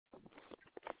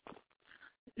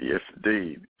 Yes,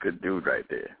 indeed. Good dude right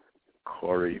there.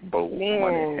 Corey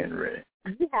Money Henry.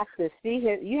 You have to see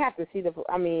him. You have to see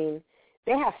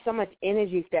they have so much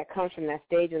energy that comes from that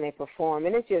stage when they perform,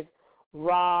 and it's just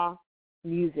raw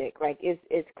music. Like,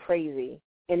 it's crazy.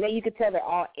 And then you could tell they're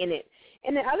all in it.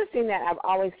 And the other thing that I've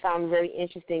always found very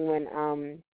interesting when,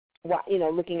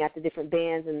 looking at the different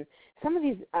bands, and some of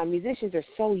these musicians are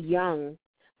so young,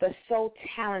 but so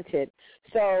talented.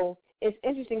 So it's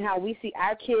interesting how we see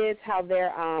our kids, how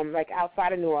they're, like,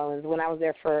 outside of New Orleans. When I was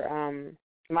there for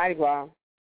Mardi Gras,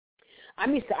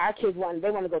 I'm used to our kids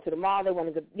they want to go to the mall, they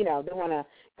want to go, they want to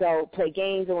go play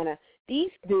games,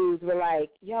 these dudes were like,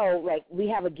 yo, like, we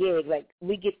have a gig, like,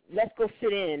 let's go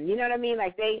sit in, you know what I mean?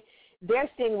 Like, their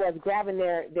thing was grabbing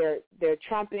their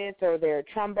trumpets or their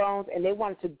trombones, and they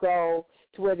wanted to go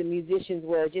to where the musicians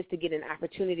were just to get an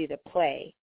opportunity to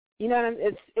play. You know what I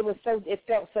mean? It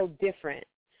felt so different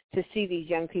to see these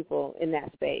young people in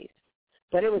that space.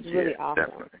 But it was really awesome.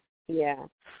 Definitely. Yeah.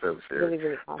 So serious. Really,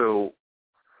 really awesome. So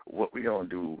what we're going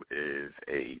to do is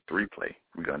a 3-play.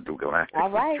 We're going to do Galactic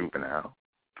with Juvenile.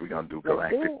 We're going to do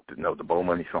Galactic, the Bow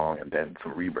Money song, and then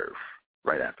some Rebirth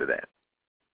right after that.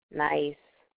 Nice.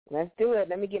 Let's do it.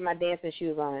 Let me get my dancing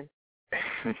shoes on.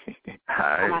 All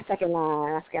right. On my second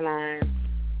line.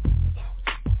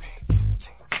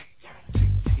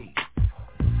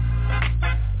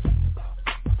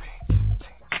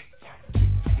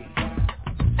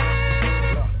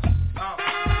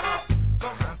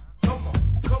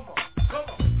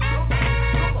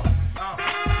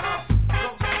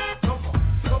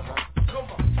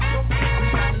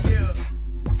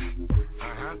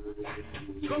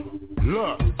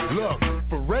 Look,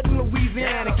 for red in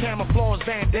Louisiana, camouflage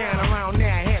bandana, around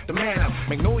there I had the man up,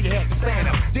 Magnolia had the stand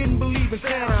up, didn't believe in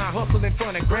Santa, I hustled in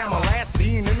front of grandma, last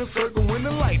seen in the circle when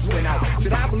the lights went out,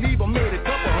 did I believe I made a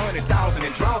couple 100,000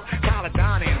 in drought,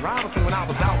 Caledonna and Robinson when I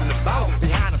was out in the south,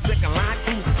 behind the second line,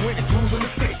 22s in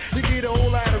the stick, you get a whole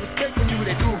lot of respect when you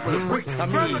they do it for the brick, I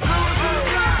mean,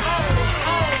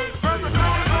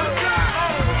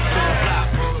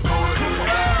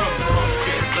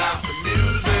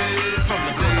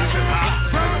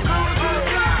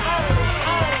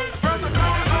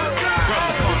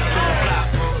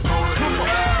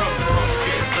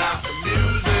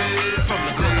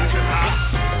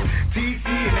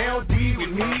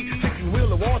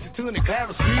 in the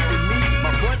Clara Street with me.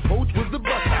 My front porch was the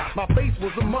bus stop. My face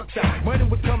was a mugshot. Money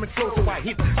was coming slow, so I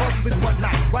hit husband one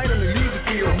night. Right on the lever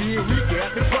field, me and Ricky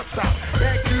at the truck stop.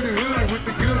 Back to the hood with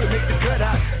the good, make the cut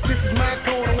out. This is my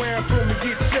corner where I'm from and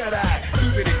get shut eye.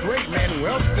 Keep it a great man, who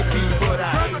else could be but I.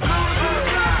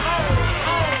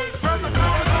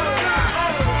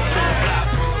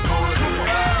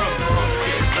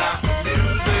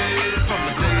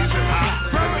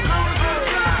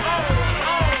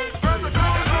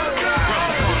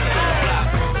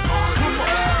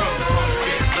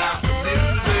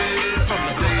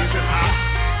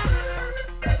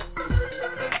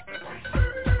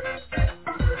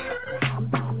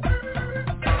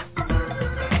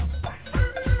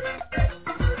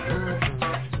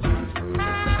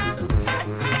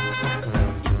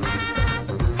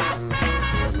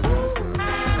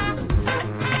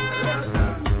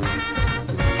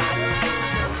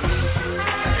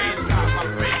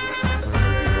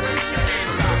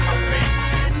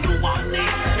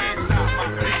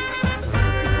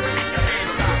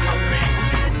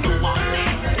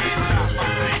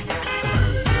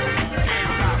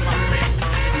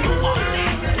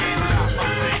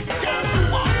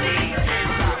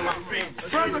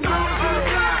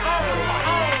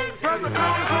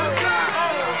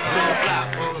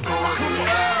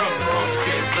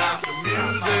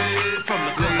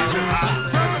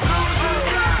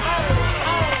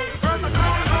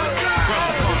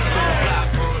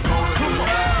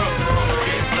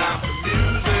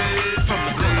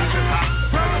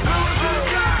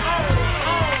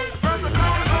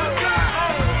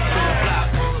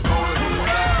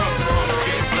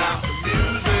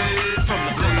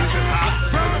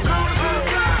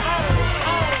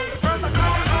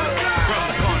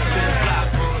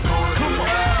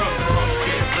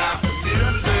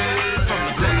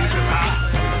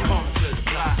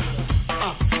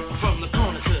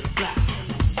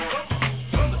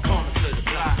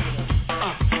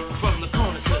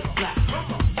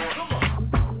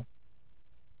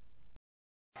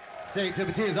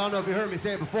 I don't know if you heard me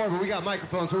say it before, but we got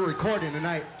microphones, so we're recording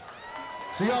tonight.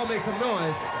 So y'all make some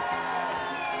noise.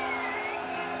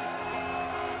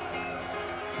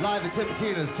 Live at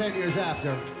Tipitina's 10 years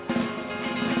after.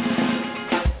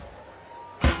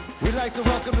 We'd like to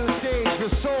welcome to the stage the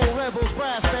Soul Rebels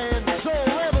brass band, Soul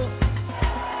Rebels.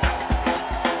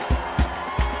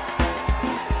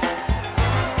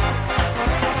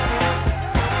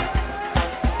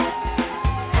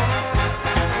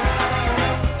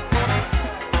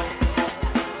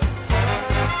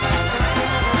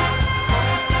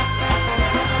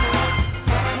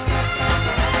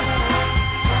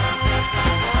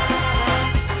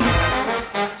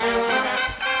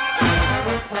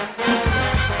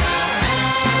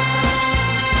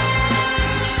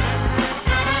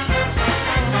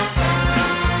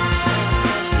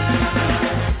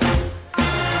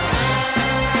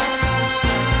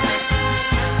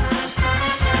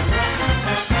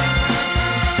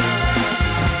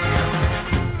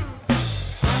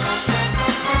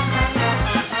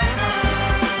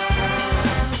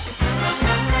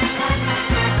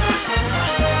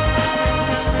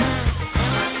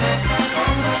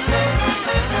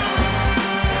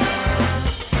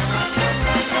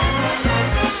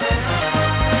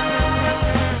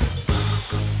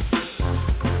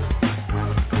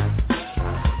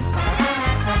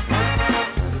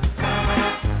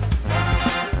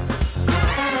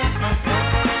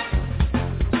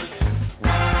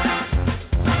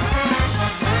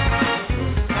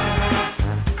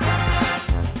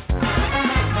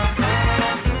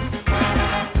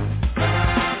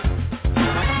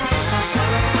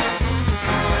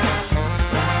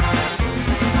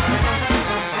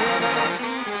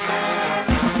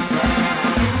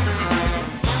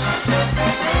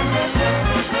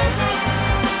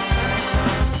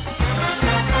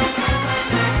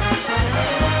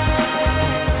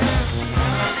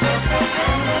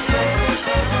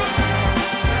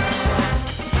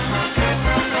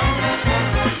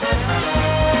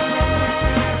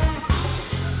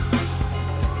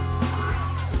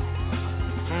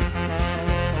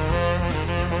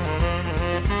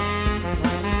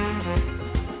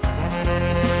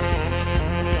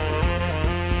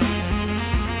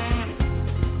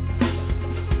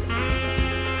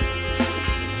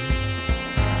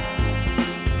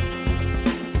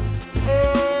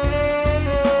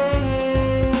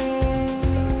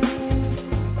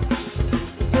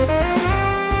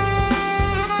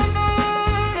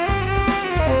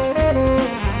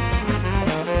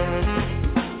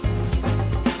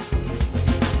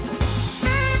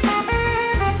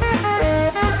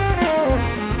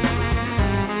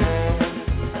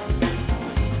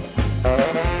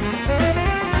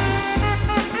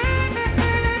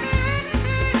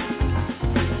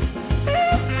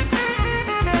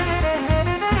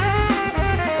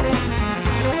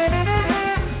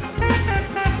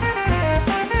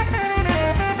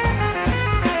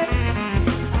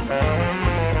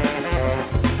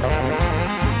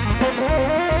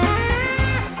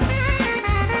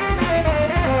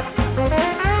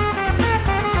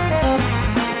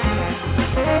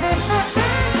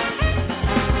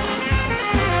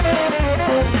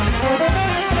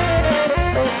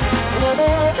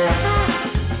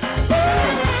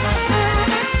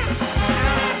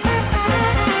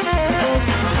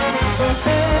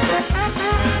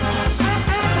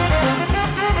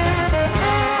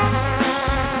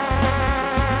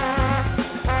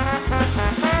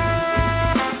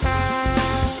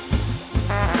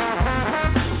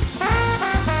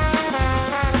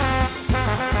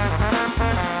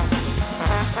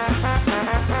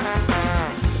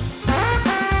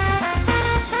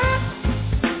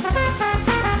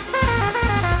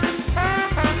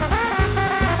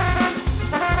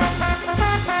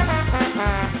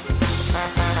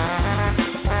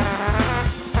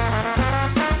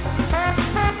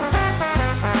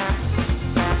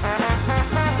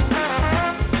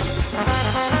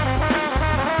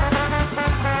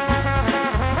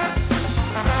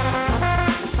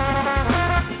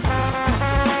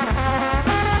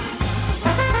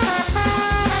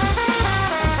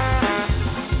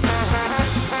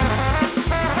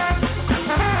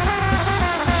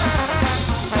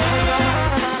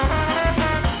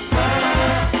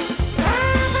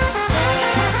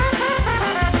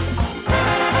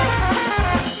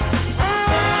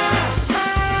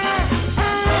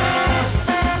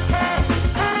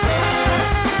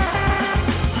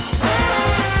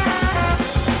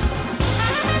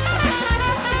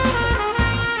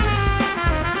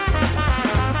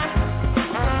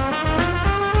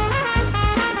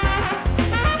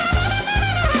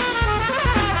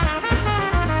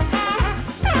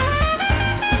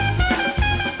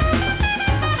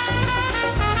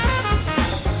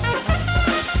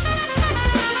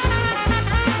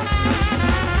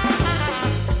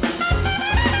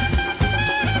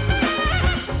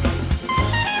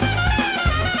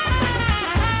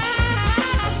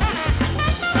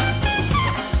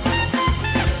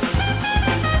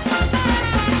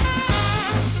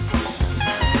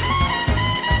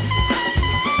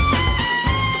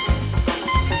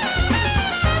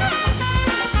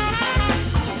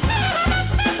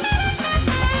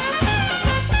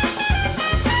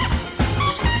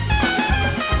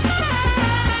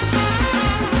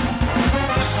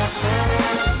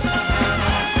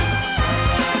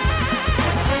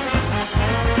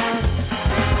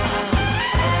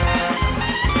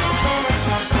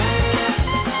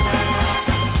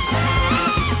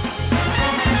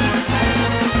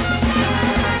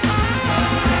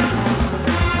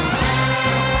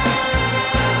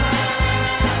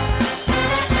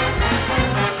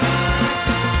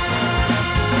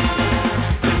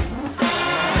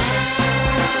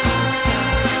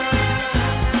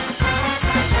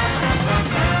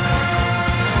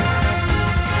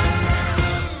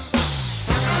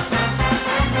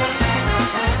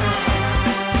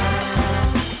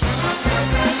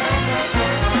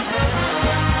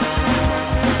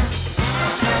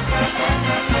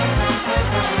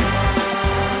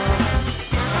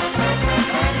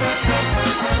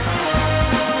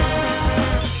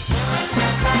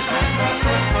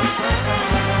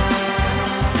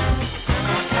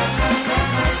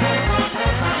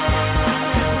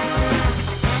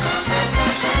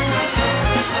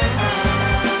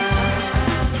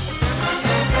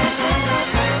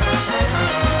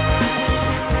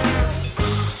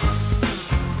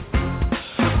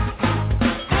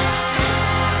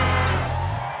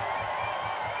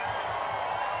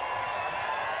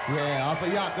 for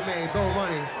Yakame, Bo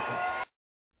Money.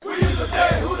 We used to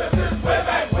say who that is way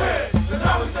back when. So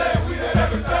now we say we did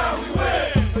every time we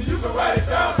win. So you can write it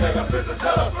down, take a picture,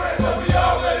 tell a friend. But we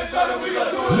already done it, we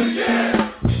gon' do it again.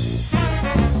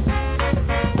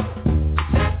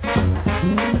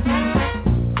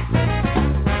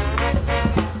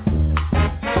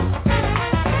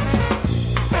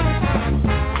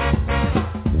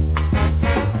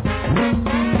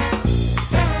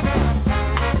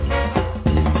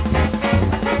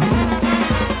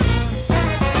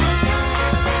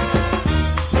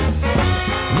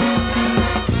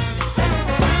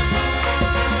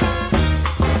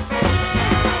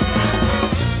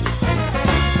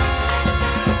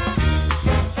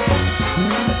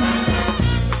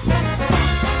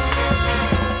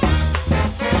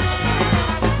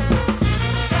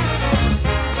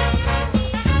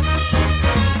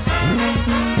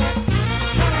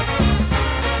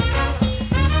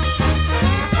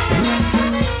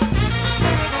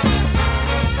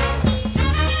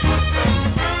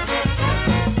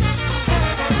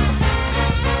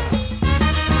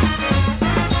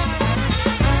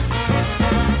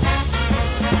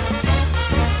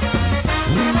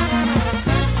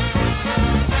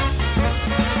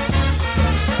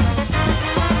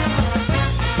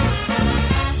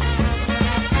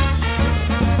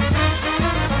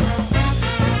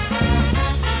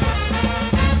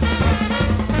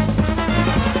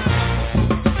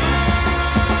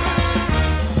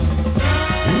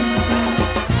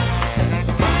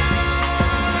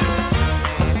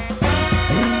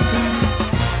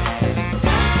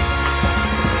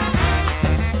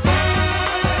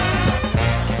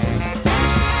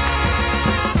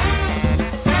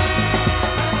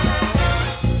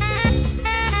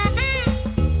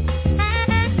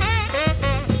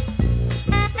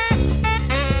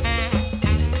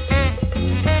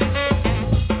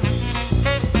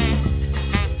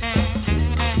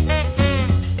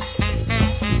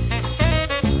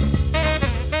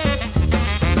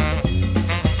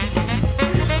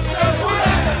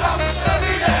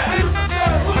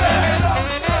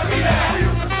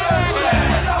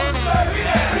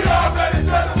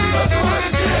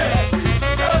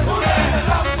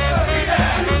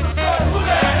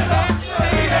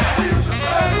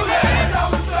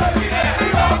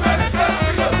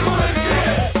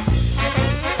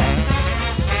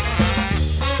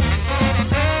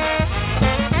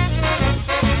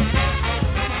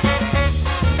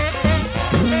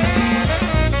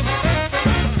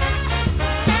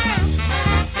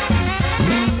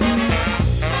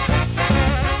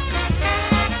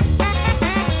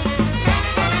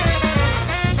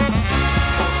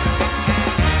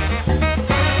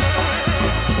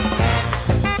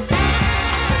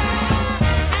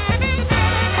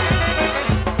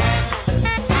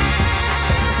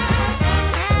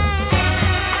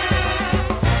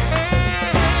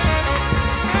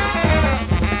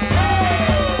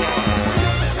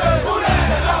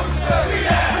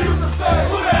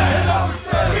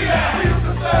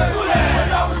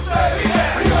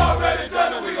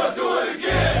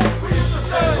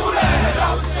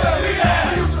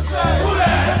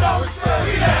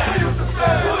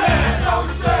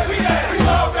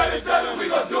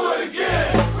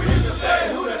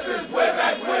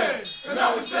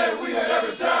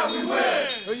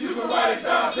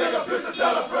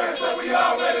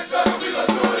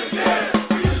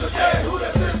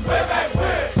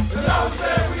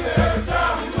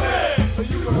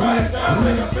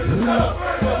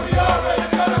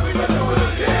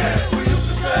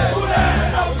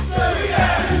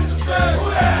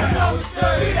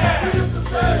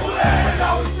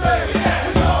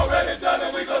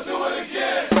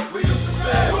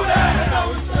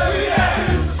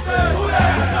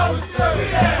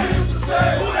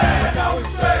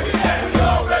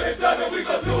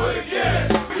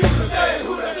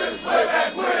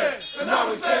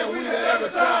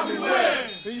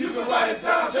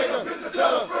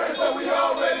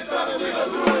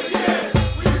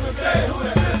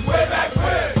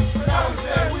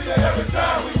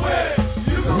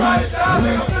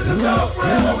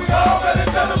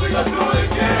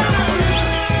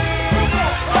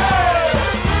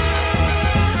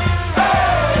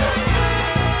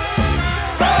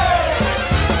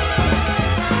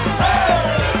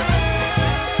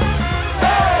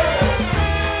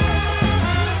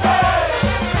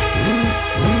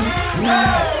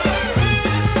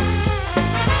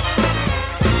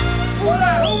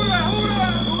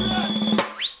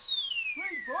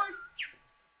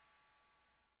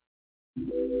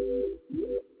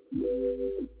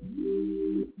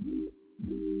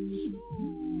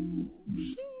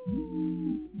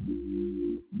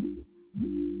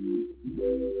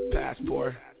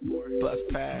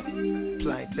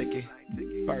 ticket,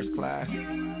 first class,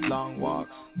 long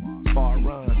walks, far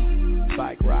runs,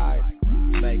 bike rides,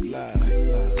 make love,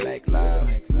 make love,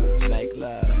 make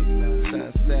love,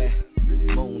 sunset,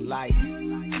 moonlight,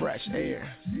 fresh air,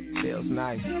 feels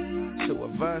nice, two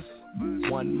of us,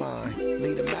 one mind,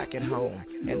 leave the Mac at home,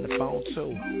 and the phone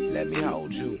too, let me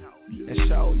hold you, and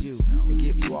show you, and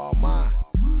give you all mine.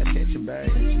 Attention, babe.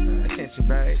 Attention,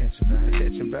 babe.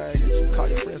 Attention, babe. Call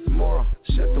your friends tomorrow.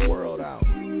 Shut the world out.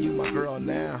 You my girl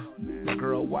now. My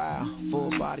girl, wow.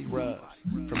 Full body rubs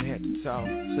from head to toe.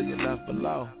 So your love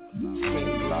below. Skin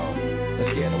glow.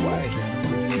 Let's get away.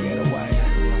 Get away.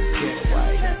 Get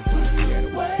away.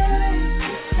 Get away.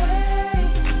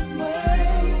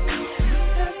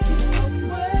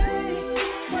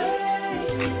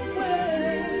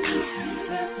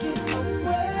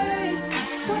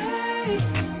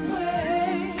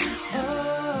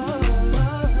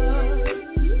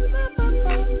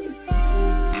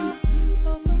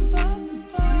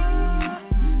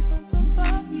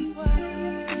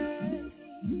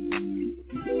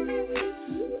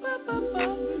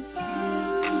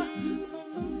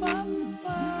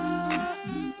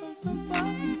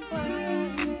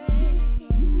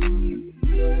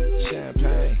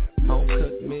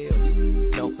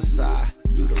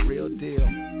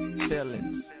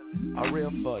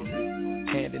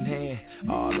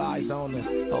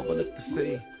 Overlook the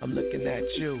sea, I'm looking at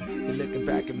you, you're looking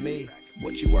back at me.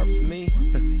 What you worth to me,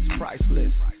 it's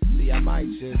priceless. See, I might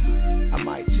just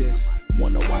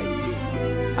wanna wipe you.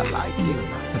 I like you,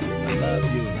 I love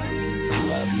you, I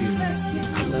love you,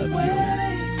 I love you.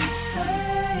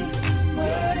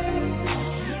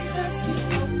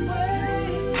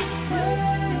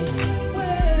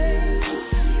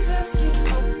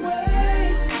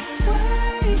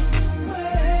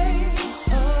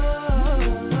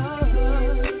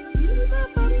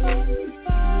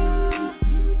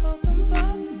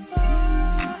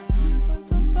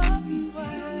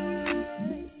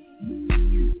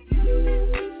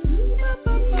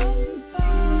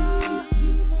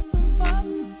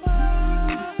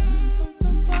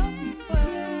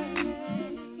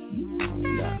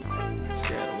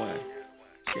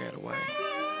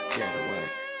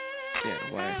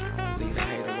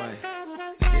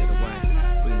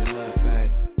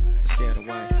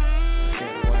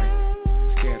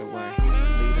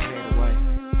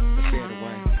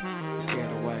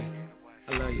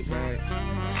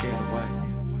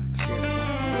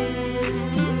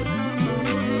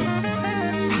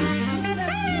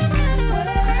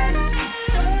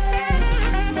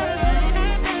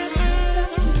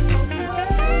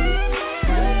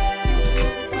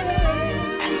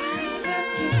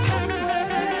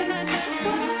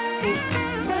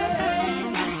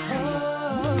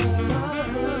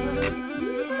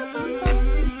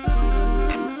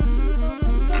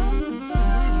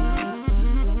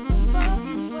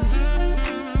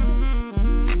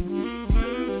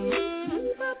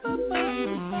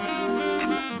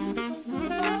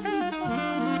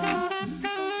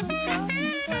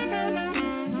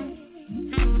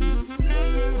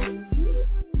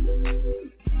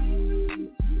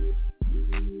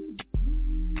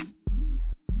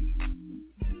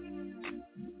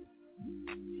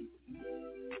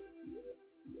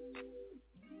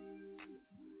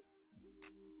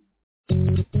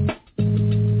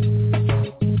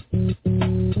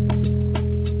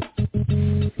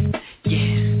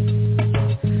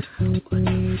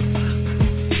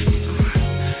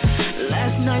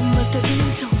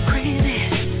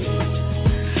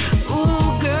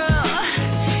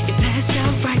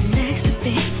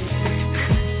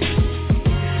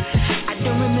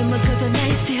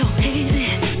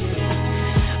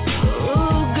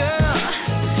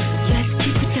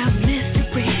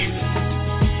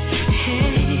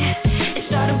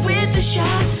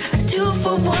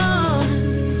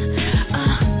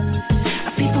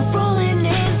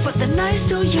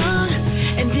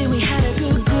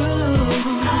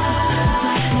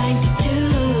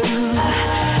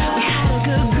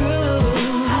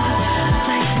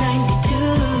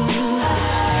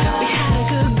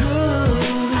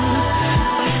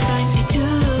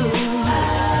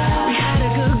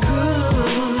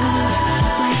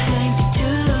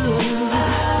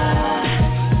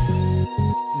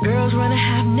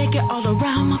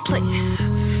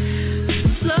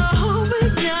 Slow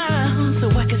it down so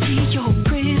I can see your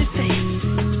pretty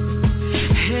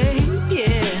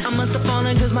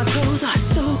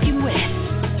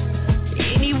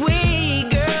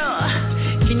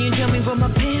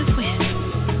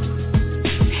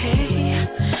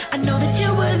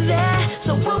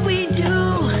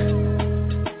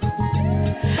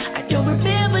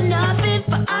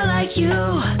like you,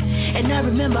 and I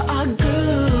remember our groove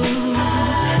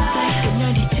back in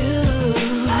 '92.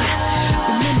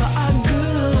 Remember our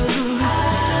groove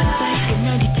back in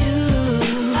 '92.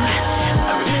 I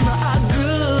remember our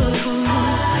groove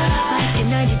back in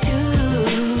 '92.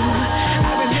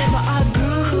 I remember our groove.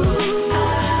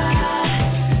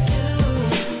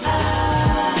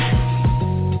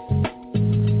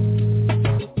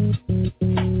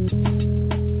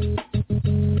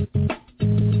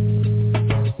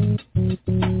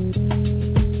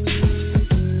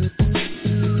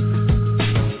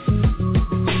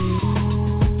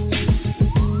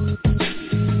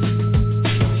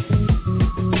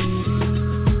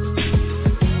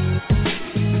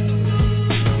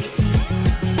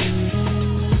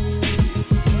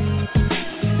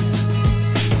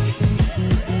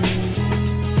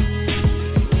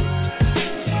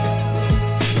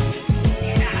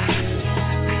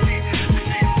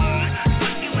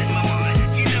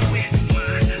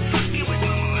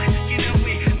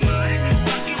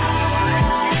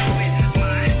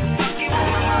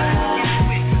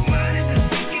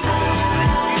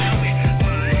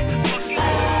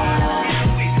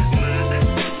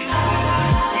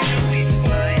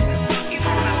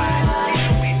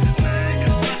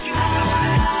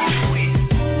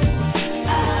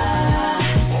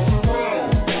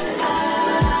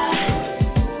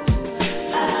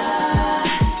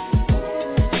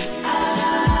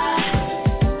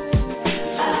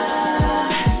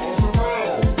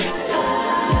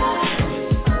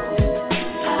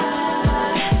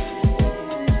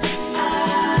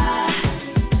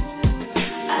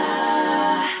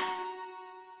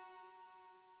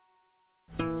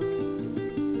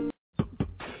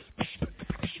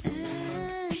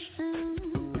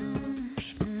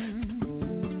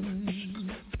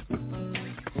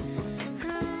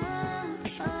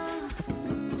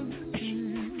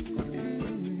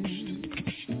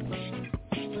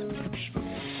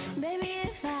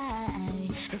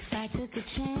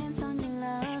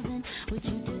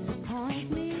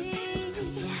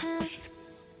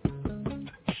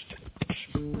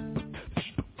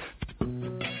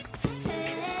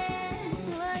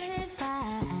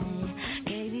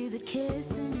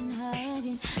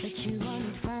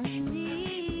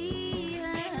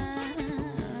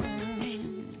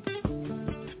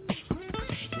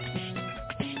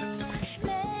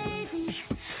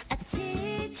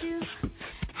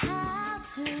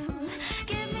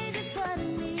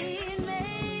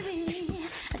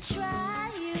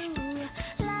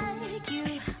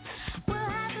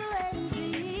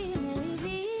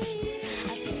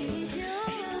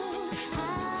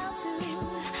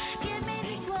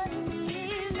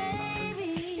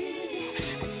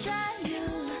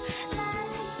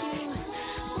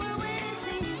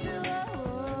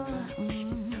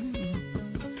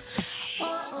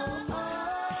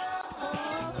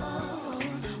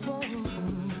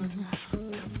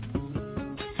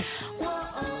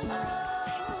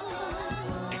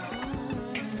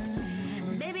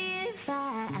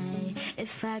 If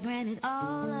I granted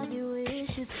all of your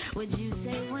wishes, would you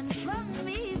say one from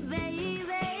me,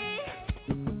 baby?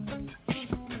 And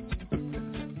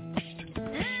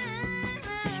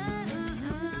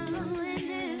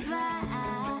if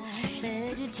I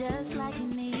said you just like you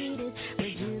needed,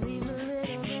 would you leave a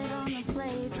little bit on the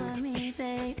plate for me,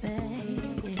 baby?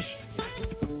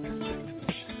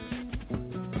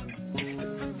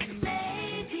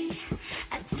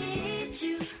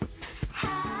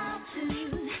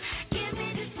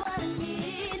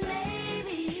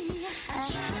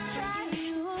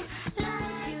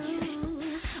 Like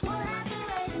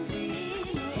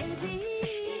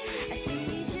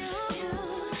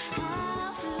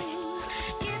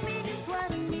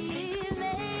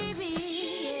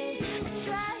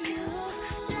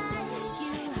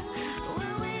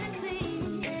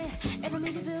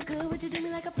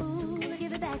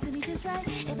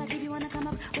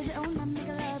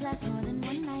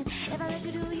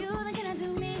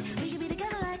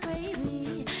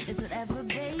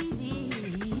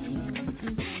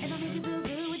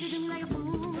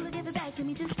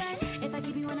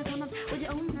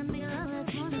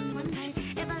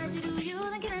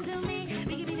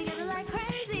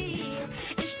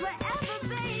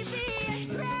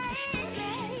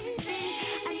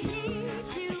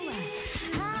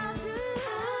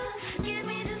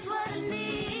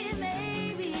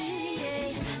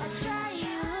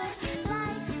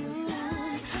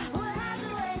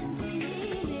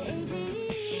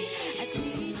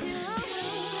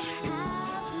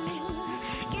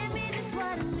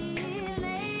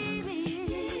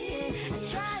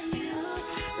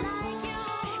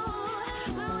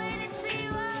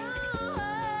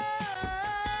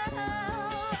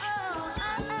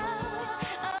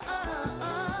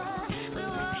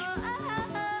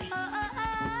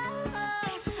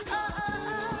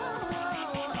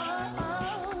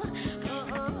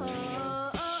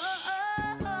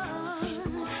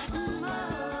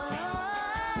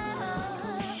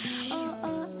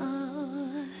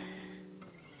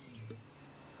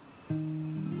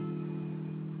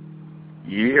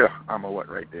Yeah, I'm a what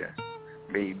right there,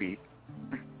 baby.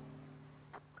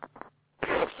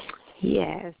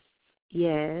 Yes.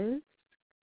 Yes.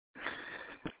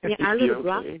 Yeah, our little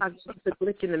block was a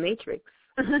glitch in the matrix.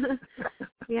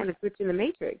 We had a glitch in the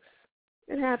matrix.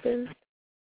 It happens.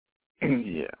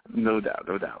 Yeah, no doubt.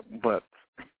 But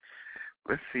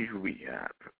let's see who we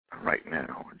have right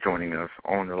now joining us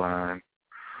on the line,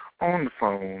 on the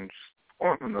phones,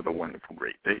 on another wonderful,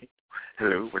 great day.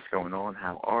 Hello, what's going on?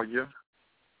 How are you?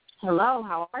 Hello,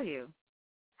 how are you?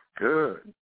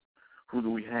 Good. Who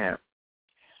do we have?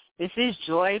 This is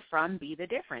Joy from Be the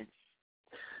Difference.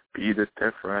 Be the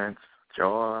Difference,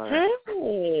 Joy. Hey,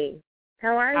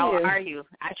 how are you? How are you?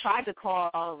 I tried to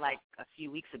call like a few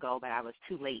weeks ago, but I was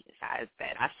too late. I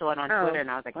saw it on Twitter,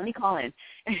 and I was like, let me call in.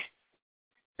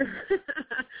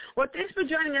 Well, thanks for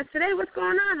joining us today. What's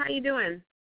going on? How you doing?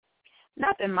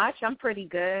 Nothing much. I'm pretty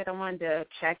good. I wanted to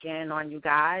check in on you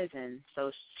guys and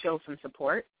so show some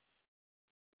support.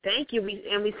 Thank you. We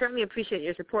certainly appreciate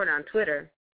your support on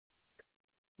Twitter.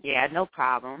 Yeah, no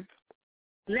problem.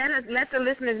 Let the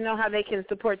listeners know how they can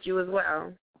support you as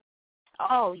well.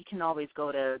 Oh, you can always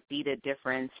go to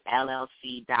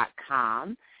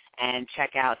BeTheDifferenceLLC.com and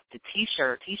check out the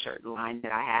t-shirt line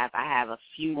that I have. I have a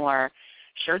few more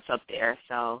shirts up there,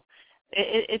 so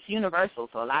it's universal,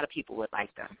 so a lot of people would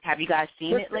like them. Have you guys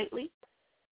seen it lately?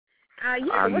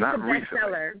 Yeah, what's the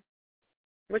bestseller?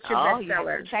 What's your bestseller? You have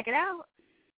to check it out.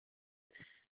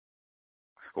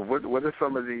 What are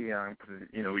some of the,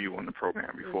 you were on the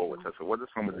program before with us, so what are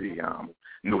some of the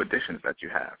new additions that you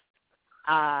have?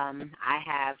 I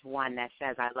have one that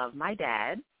says, I love my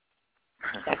dad.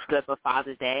 That's good for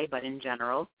Father's Day, but in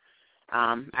general,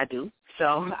 I do.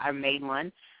 So I made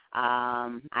one.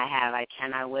 I have I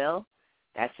Can, I Will.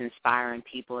 That's inspiring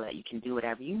people that you can do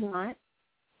whatever you want.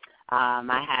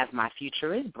 I have My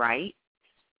Future is Bright.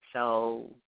 So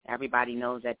everybody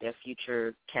knows that their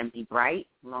future can be bright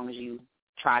as long as you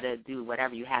try to do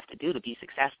whatever you have to do to be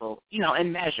successful,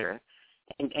 in measure,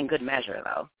 in good measure,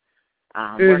 though.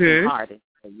 Working hard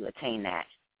until you attain that.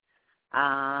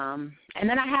 And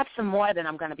then I have some more that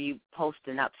I'm going to be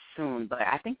posting up soon, but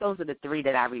I think those are the three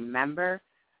that I remember.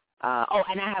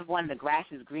 And I have one, The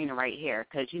Grass is Greener, right here,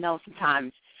 because,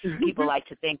 sometimes people like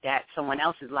to think that someone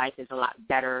else's life is a lot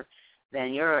better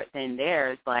than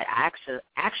theirs, but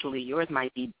actually yours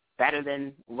might be better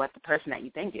than what the person that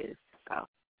you think is. So.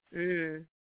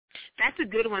 That's a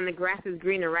good one. The grass is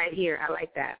greener right here. I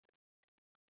like that.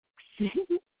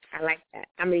 I like that.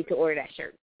 I'm ready to order that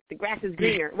shirt. The grass is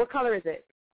greener. What color is it?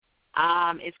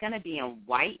 It's going to be in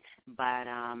white, but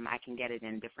I can get it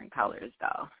in different colors,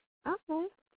 though. Okay.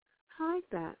 I like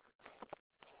that.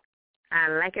 I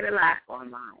like it a lot. Black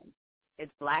online.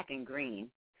 It's black and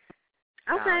green.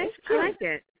 Okay. I like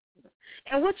it.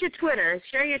 And what's your Twitter?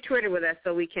 Share your Twitter with us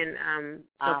so we can,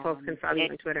 so folks can follow you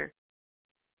on Twitter.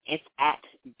 It's at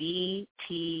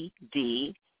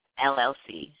BTD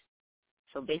LLC.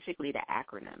 So basically the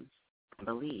acronyms, I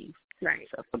believe. Right.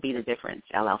 So for Be the Difference,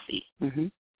 LLC. Mm-hmm.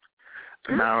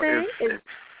 Now,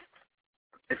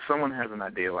 if someone has an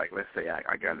idea, like let's say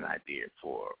I got an idea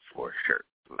for a shirt,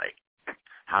 like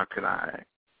how could I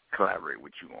collaborate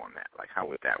with you on that? Like how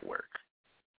would that work?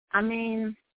 I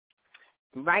mean,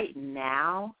 right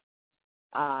now,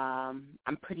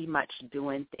 I'm pretty much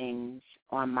doing things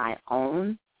on my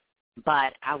own,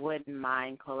 but I wouldn't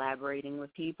mind collaborating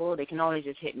with people. They can always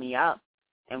just hit me up,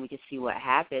 and we can see what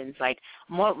happens. Like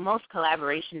most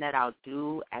collaboration that I'll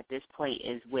do at this point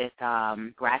is with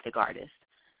graphic artists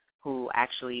who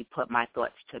actually put my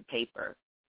thoughts to paper.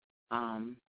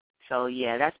 So,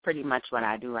 yeah, that's pretty much what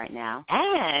I do right now.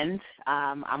 And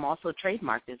I'm also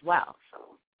trademarked as well,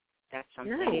 so that's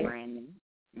something brand new.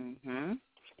 Mm-hmm.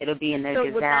 It'll be in the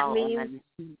Gazelle on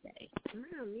Tuesday.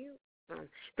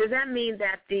 Does that mean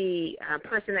that the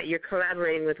person that you're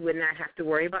collaborating with would not have to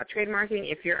worry about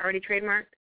trademarking if you're already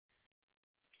trademarked?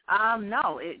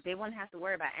 No, they wouldn't have to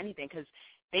worry about anything because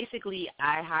basically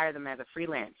I hire them as a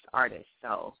freelance artist.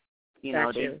 So,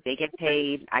 they get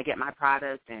paid, I get my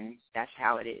product, and that's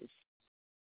how it is.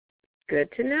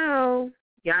 Good to know.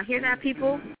 Y'all hear that,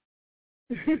 people?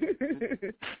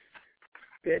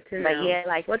 Good to know. But, yeah,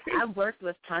 I've worked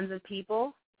with tons of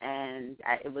people, and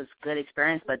it was a good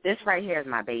experience. But this right here is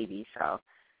my baby. So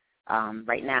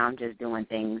right now I'm just doing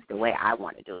things the way I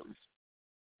want to do them.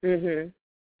 Mhm.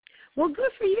 Well,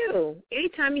 good for you.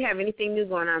 Anytime you have anything new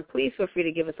going on, please feel free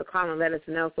to give us a call and let us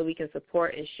know so we can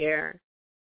support and share.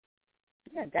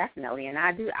 Yeah, definitely. And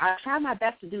I'll try my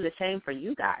best to do the same for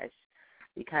you guys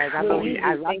because I love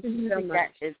the music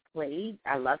that is played.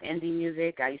 I love indie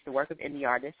music. I used to work with indie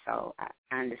artists, so I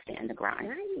understand the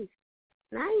grind.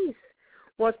 Nice.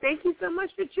 Well, thank you so much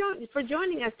for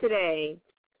joining us today.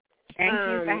 Thank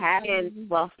you for having me.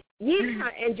 Well, yeah,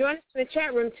 and join us in the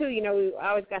chat room, too. You know, we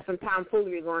always got some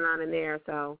tomfoolery going on in there,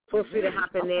 so feel free to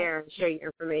hop in there and share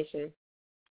your information.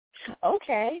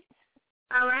 Okay.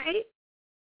 All right.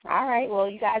 All right. Well,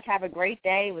 you guys have a great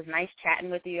day. It was nice chatting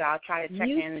with you. I'll try to check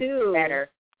in better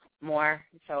more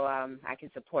so I can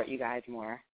support you guys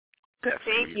more.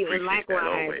 Thank you, and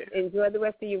likewise. Enjoy the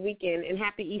rest of your weekend, and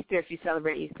happy Easter if you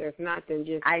celebrate Easter. If not, then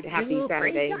just happy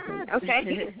Saturday.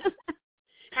 Okay.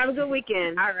 Have a good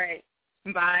weekend. All right.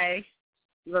 Bye.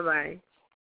 Bye-bye.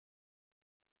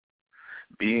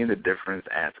 Being the difference,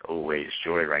 as always,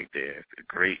 Joy right there. It's a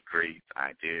great, great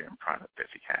idea and product that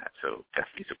she had, so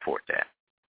definitely support that.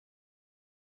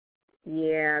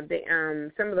 Yeah,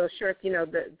 some of those shirts, you know,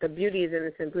 the beauty is in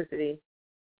the simplicity.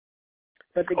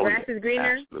 But the grass is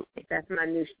greener. Absolutely. That's my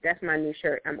new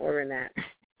shirt. I'm ordering that.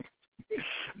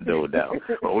 No doubt.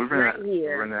 Well, we're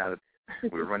running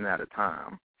out of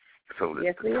time. So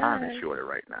the time is shorter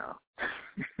right now.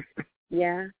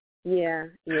 Yeah.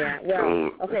 Well,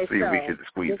 so okay. Let's see if we can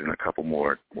squeeze in a couple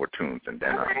more tunes, and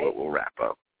then we'll wrap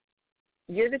up.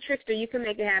 You're the trickster. You can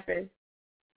make it happen.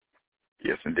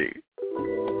 Yes, indeed.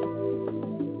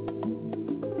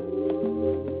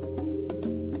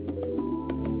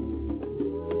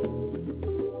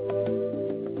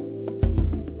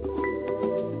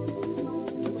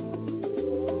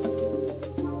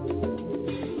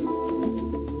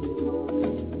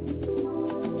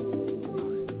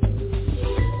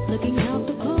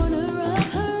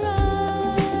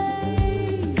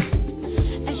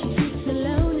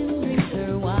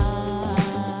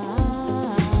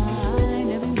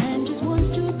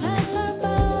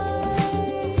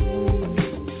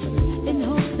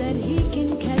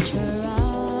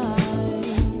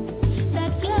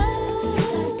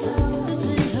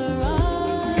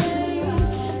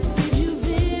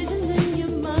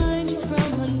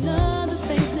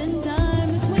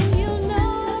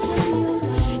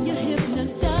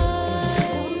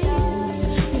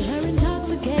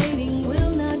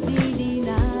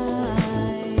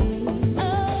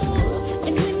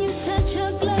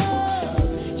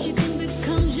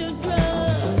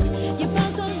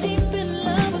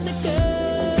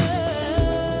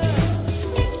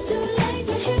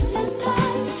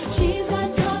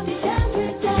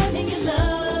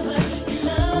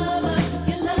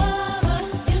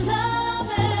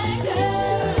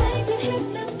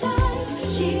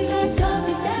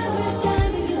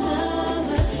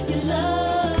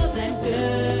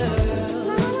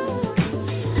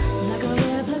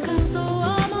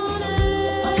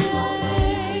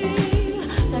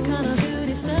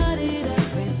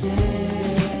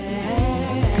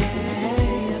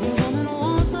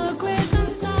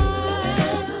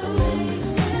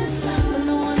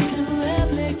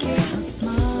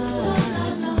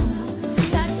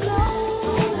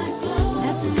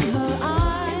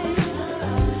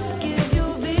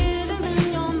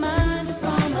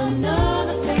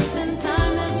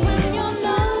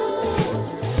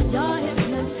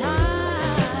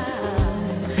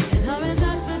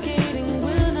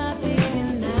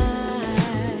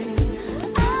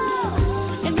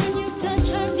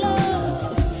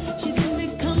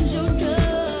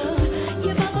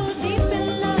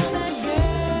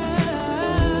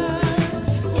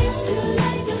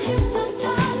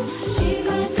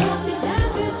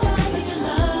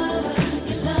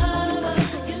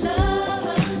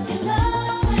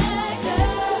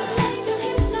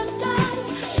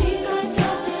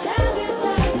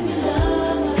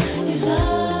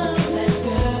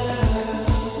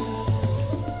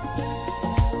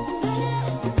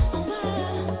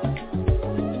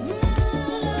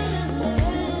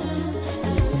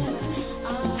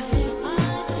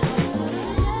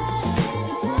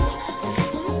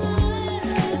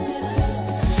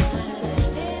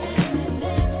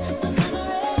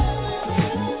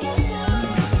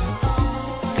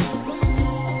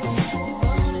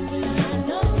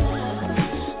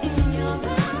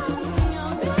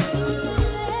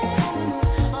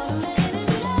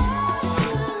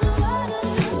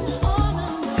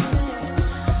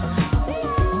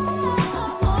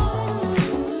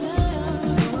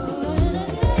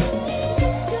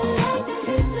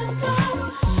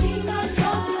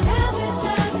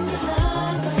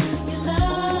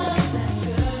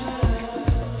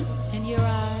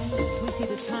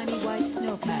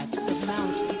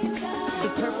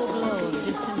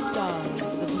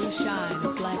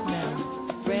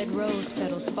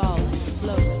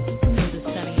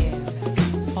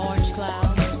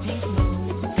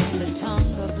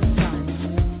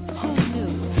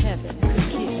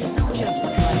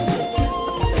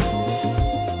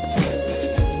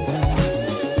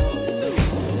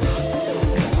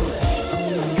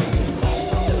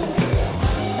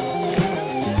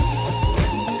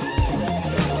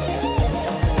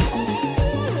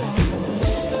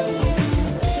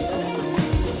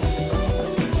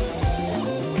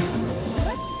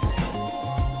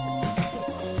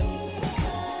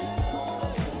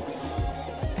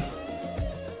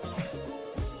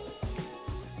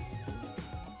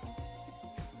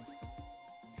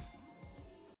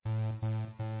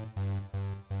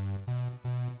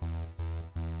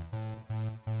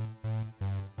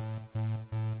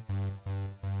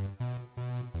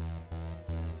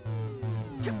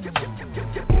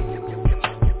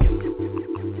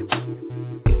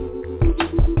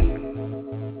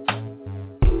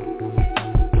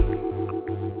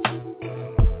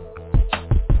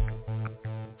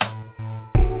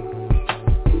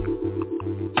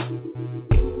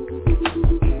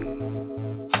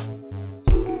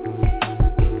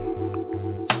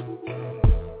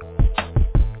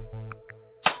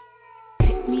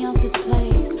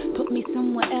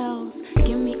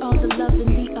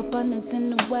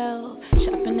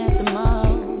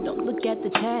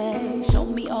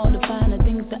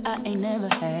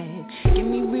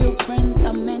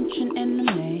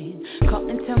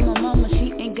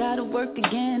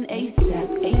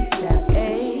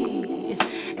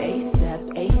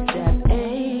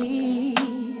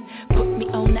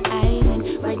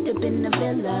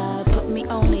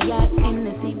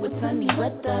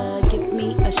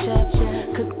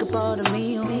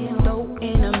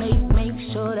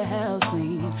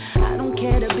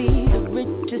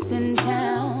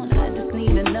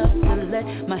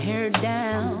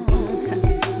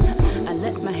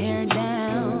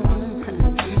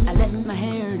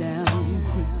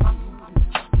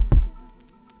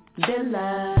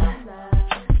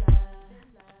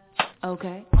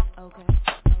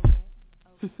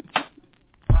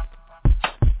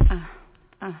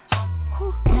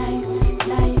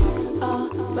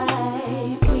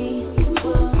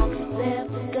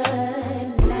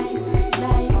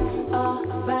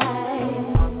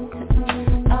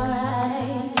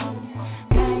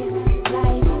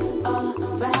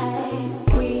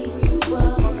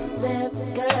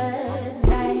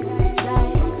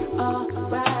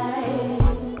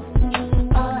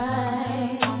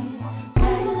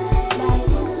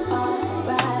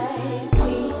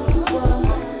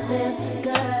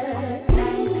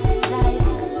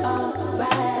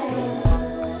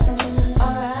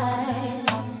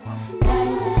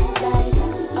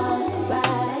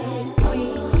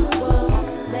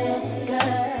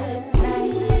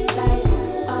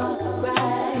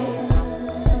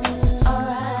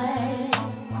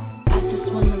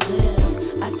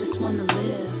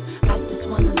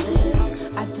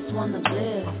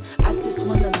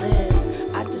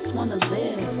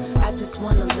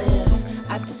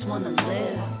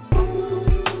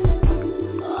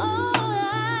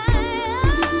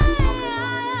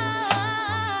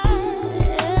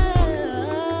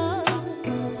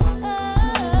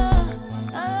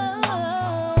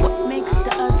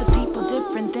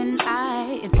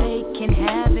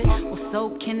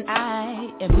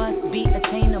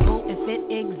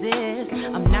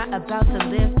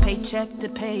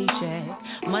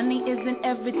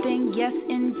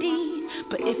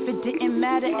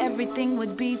 Everything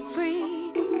would be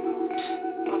free.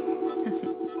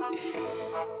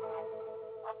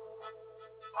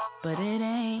 But it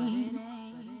ain't.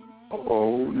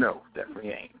 Oh, no,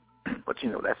 definitely ain't. But,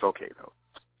 that's okay, though.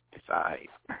 It's all right.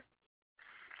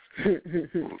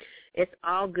 It's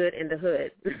all good in the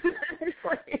hood.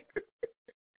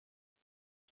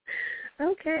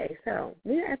 Okay, so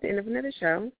we're at the end of another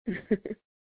show.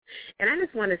 And I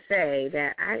just want to say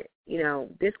that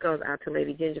this goes out to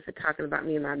Lady Ginger for talking about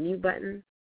me and my mute button.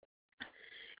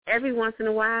 Every once in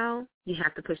a while, you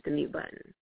have to push the mute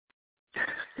button.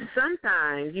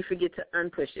 Sometimes you forget to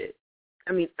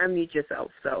unmute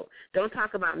yourself. So don't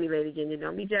talk about me, Lady Ginger.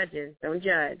 Don't be judging. Don't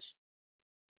judge.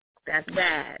 That's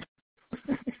bad.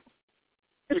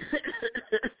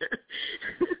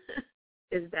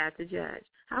 It's bad to judge.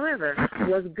 However,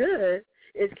 what's good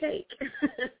is cake.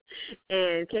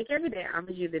 And Cake Every Day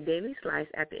offers you the daily slice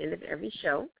at the end of every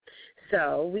show.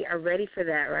 So we are ready for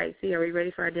that, right? See, are we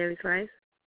ready for our daily slice?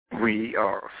 We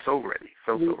are so ready,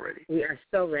 so ready. We are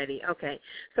so ready. Okay.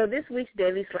 So this week's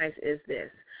daily slice is this.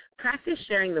 Practice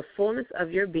sharing the fullness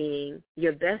of your being,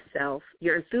 your best self,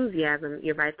 your enthusiasm,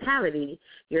 your vitality,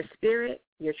 your spirit,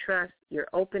 your trust, your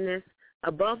openness,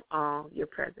 above all, your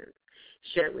presence.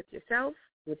 Share it with yourself,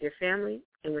 with your family,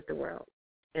 and with the world.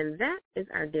 And that is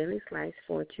our daily slice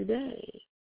for today.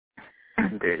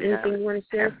 Anything you want to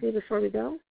share, Steve, before we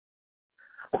go?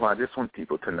 Well, I just want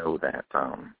people to know that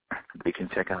they can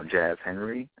check out Jazz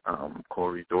Henry,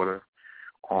 Corey's daughter,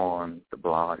 on the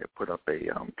blog. I put up a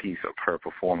piece of her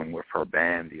performing with her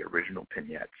band, the Original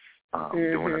Pinettes,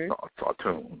 doing a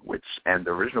tune, and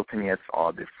the Original Pinettes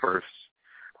are the first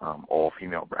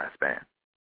all-female brass band.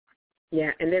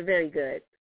 Yeah, and they're very good.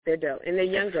 They're dope. And they're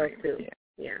young girls, too.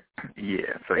 Yeah.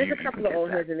 So there's a couple of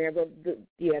old heads in there, but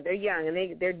they're young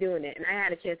and they're doing it. And I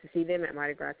had a chance to see them at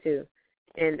Mardi Gras too,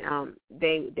 and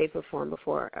they performed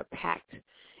before a packed.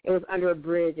 It was under a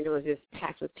bridge and it was just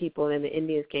packed with people, and the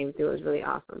Indians came through. It was really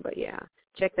awesome. But yeah,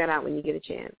 check that out when you get a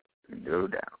chance. No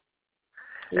doubt.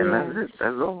 And that's it.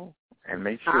 That's all. And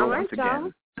make sure, once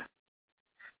again,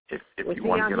 if you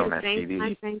want to get on that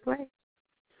CD, same place.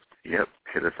 Yep,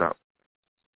 hit us up.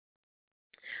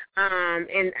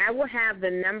 And I will have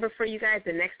the number for you guys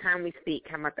the next time we speak.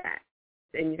 How about that?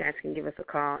 And you guys can give us a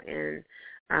call and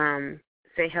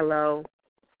say hello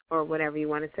or whatever you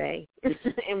want to say,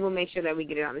 and we'll make sure that we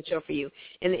get it on the show for you.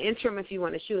 In the interim, if you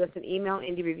want to shoot us an email,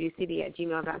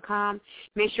 indiereviewcd@gmail.com,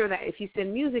 make sure that if you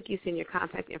send music, you send your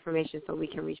contact information so we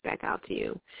can reach back out to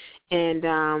you. And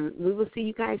we will see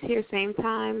you guys here same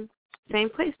time, same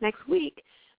place next week.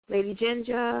 Lady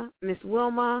Ginger, Miss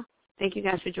Wilma, thank you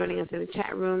guys for joining us in the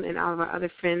chat room, and all of our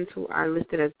other friends who are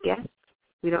listed as guests.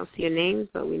 We don't see your names,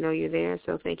 but we know you're there,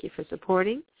 so thank you for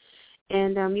supporting.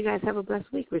 And you guys have a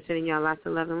blessed week. We're sending y'all lots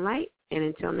of love and light. And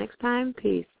until next time,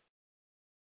 peace.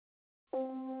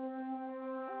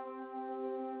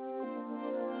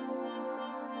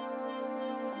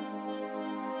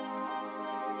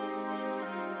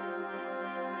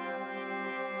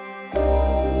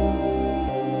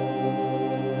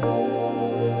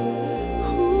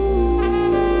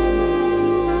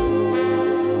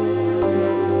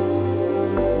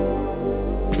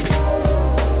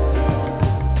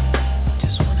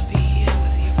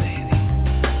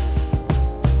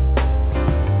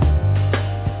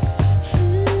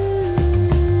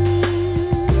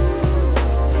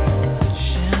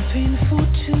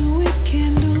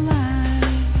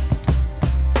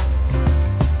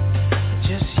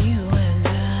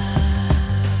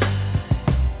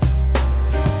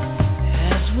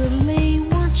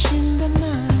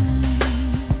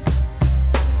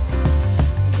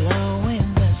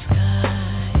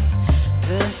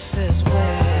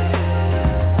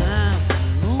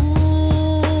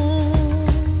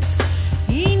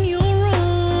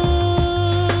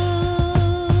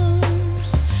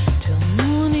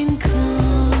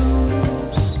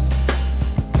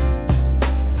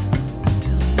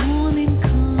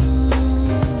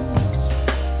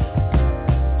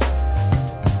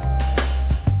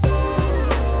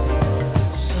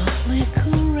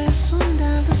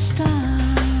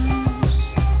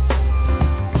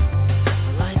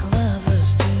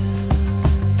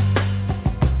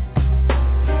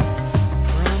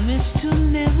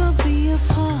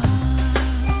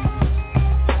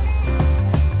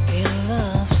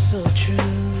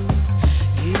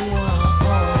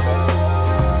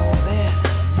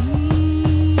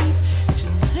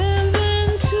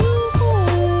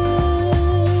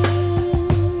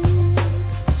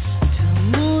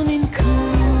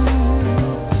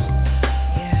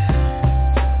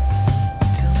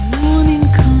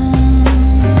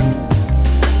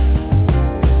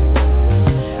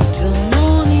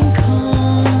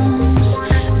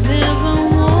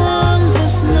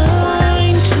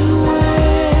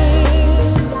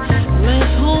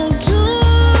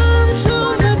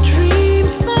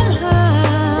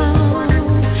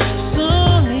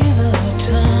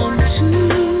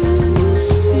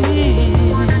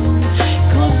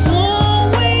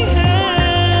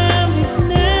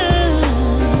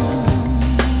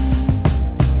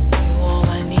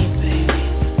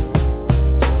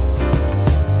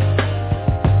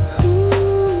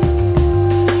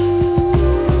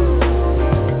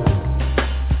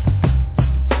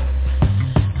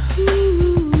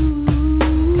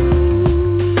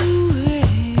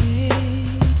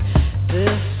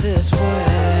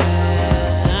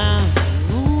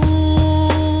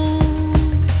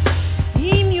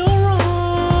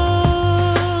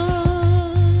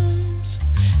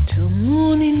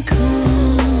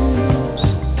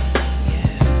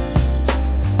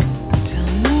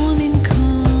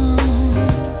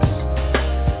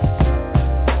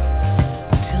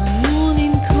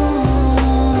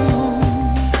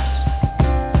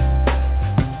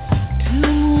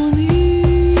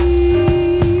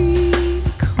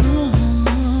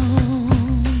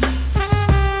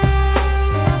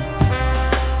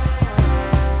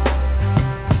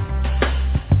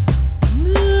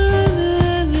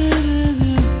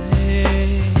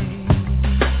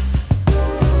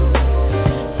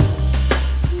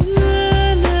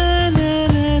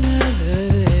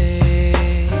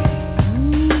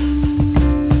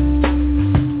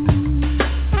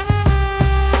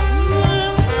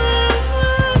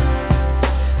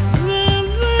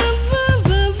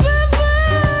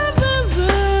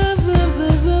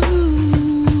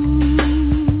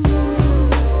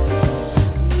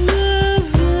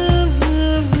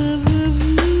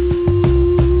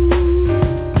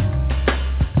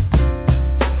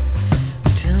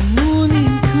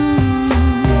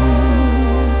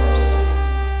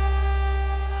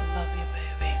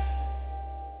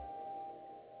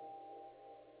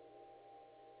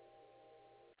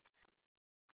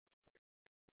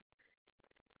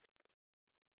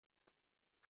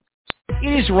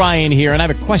 It is Ryan here, and I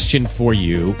have a question for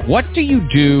you. What do you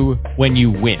do when you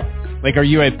win? Like, are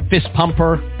you a fist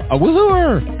pumper, a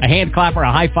woohooer, a hand clapper,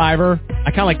 a high fiver?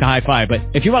 I kind of like the high five, but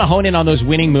if you want to hone in on those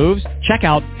winning moves, check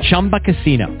out Chumba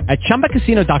Casino. At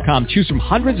ChumbaCasino.com, choose from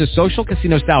hundreds of social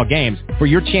casino-style games for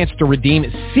your chance to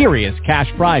redeem serious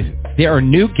cash prizes. There are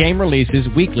new game releases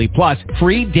weekly, plus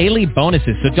free daily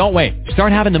bonuses, so don't wait.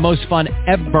 Start having the most fun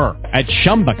ever at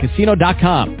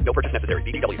ChumbaCasino.com. No purchase necessary.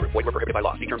 VGW. Void where prohibited by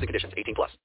law. See terms and conditions. 18+.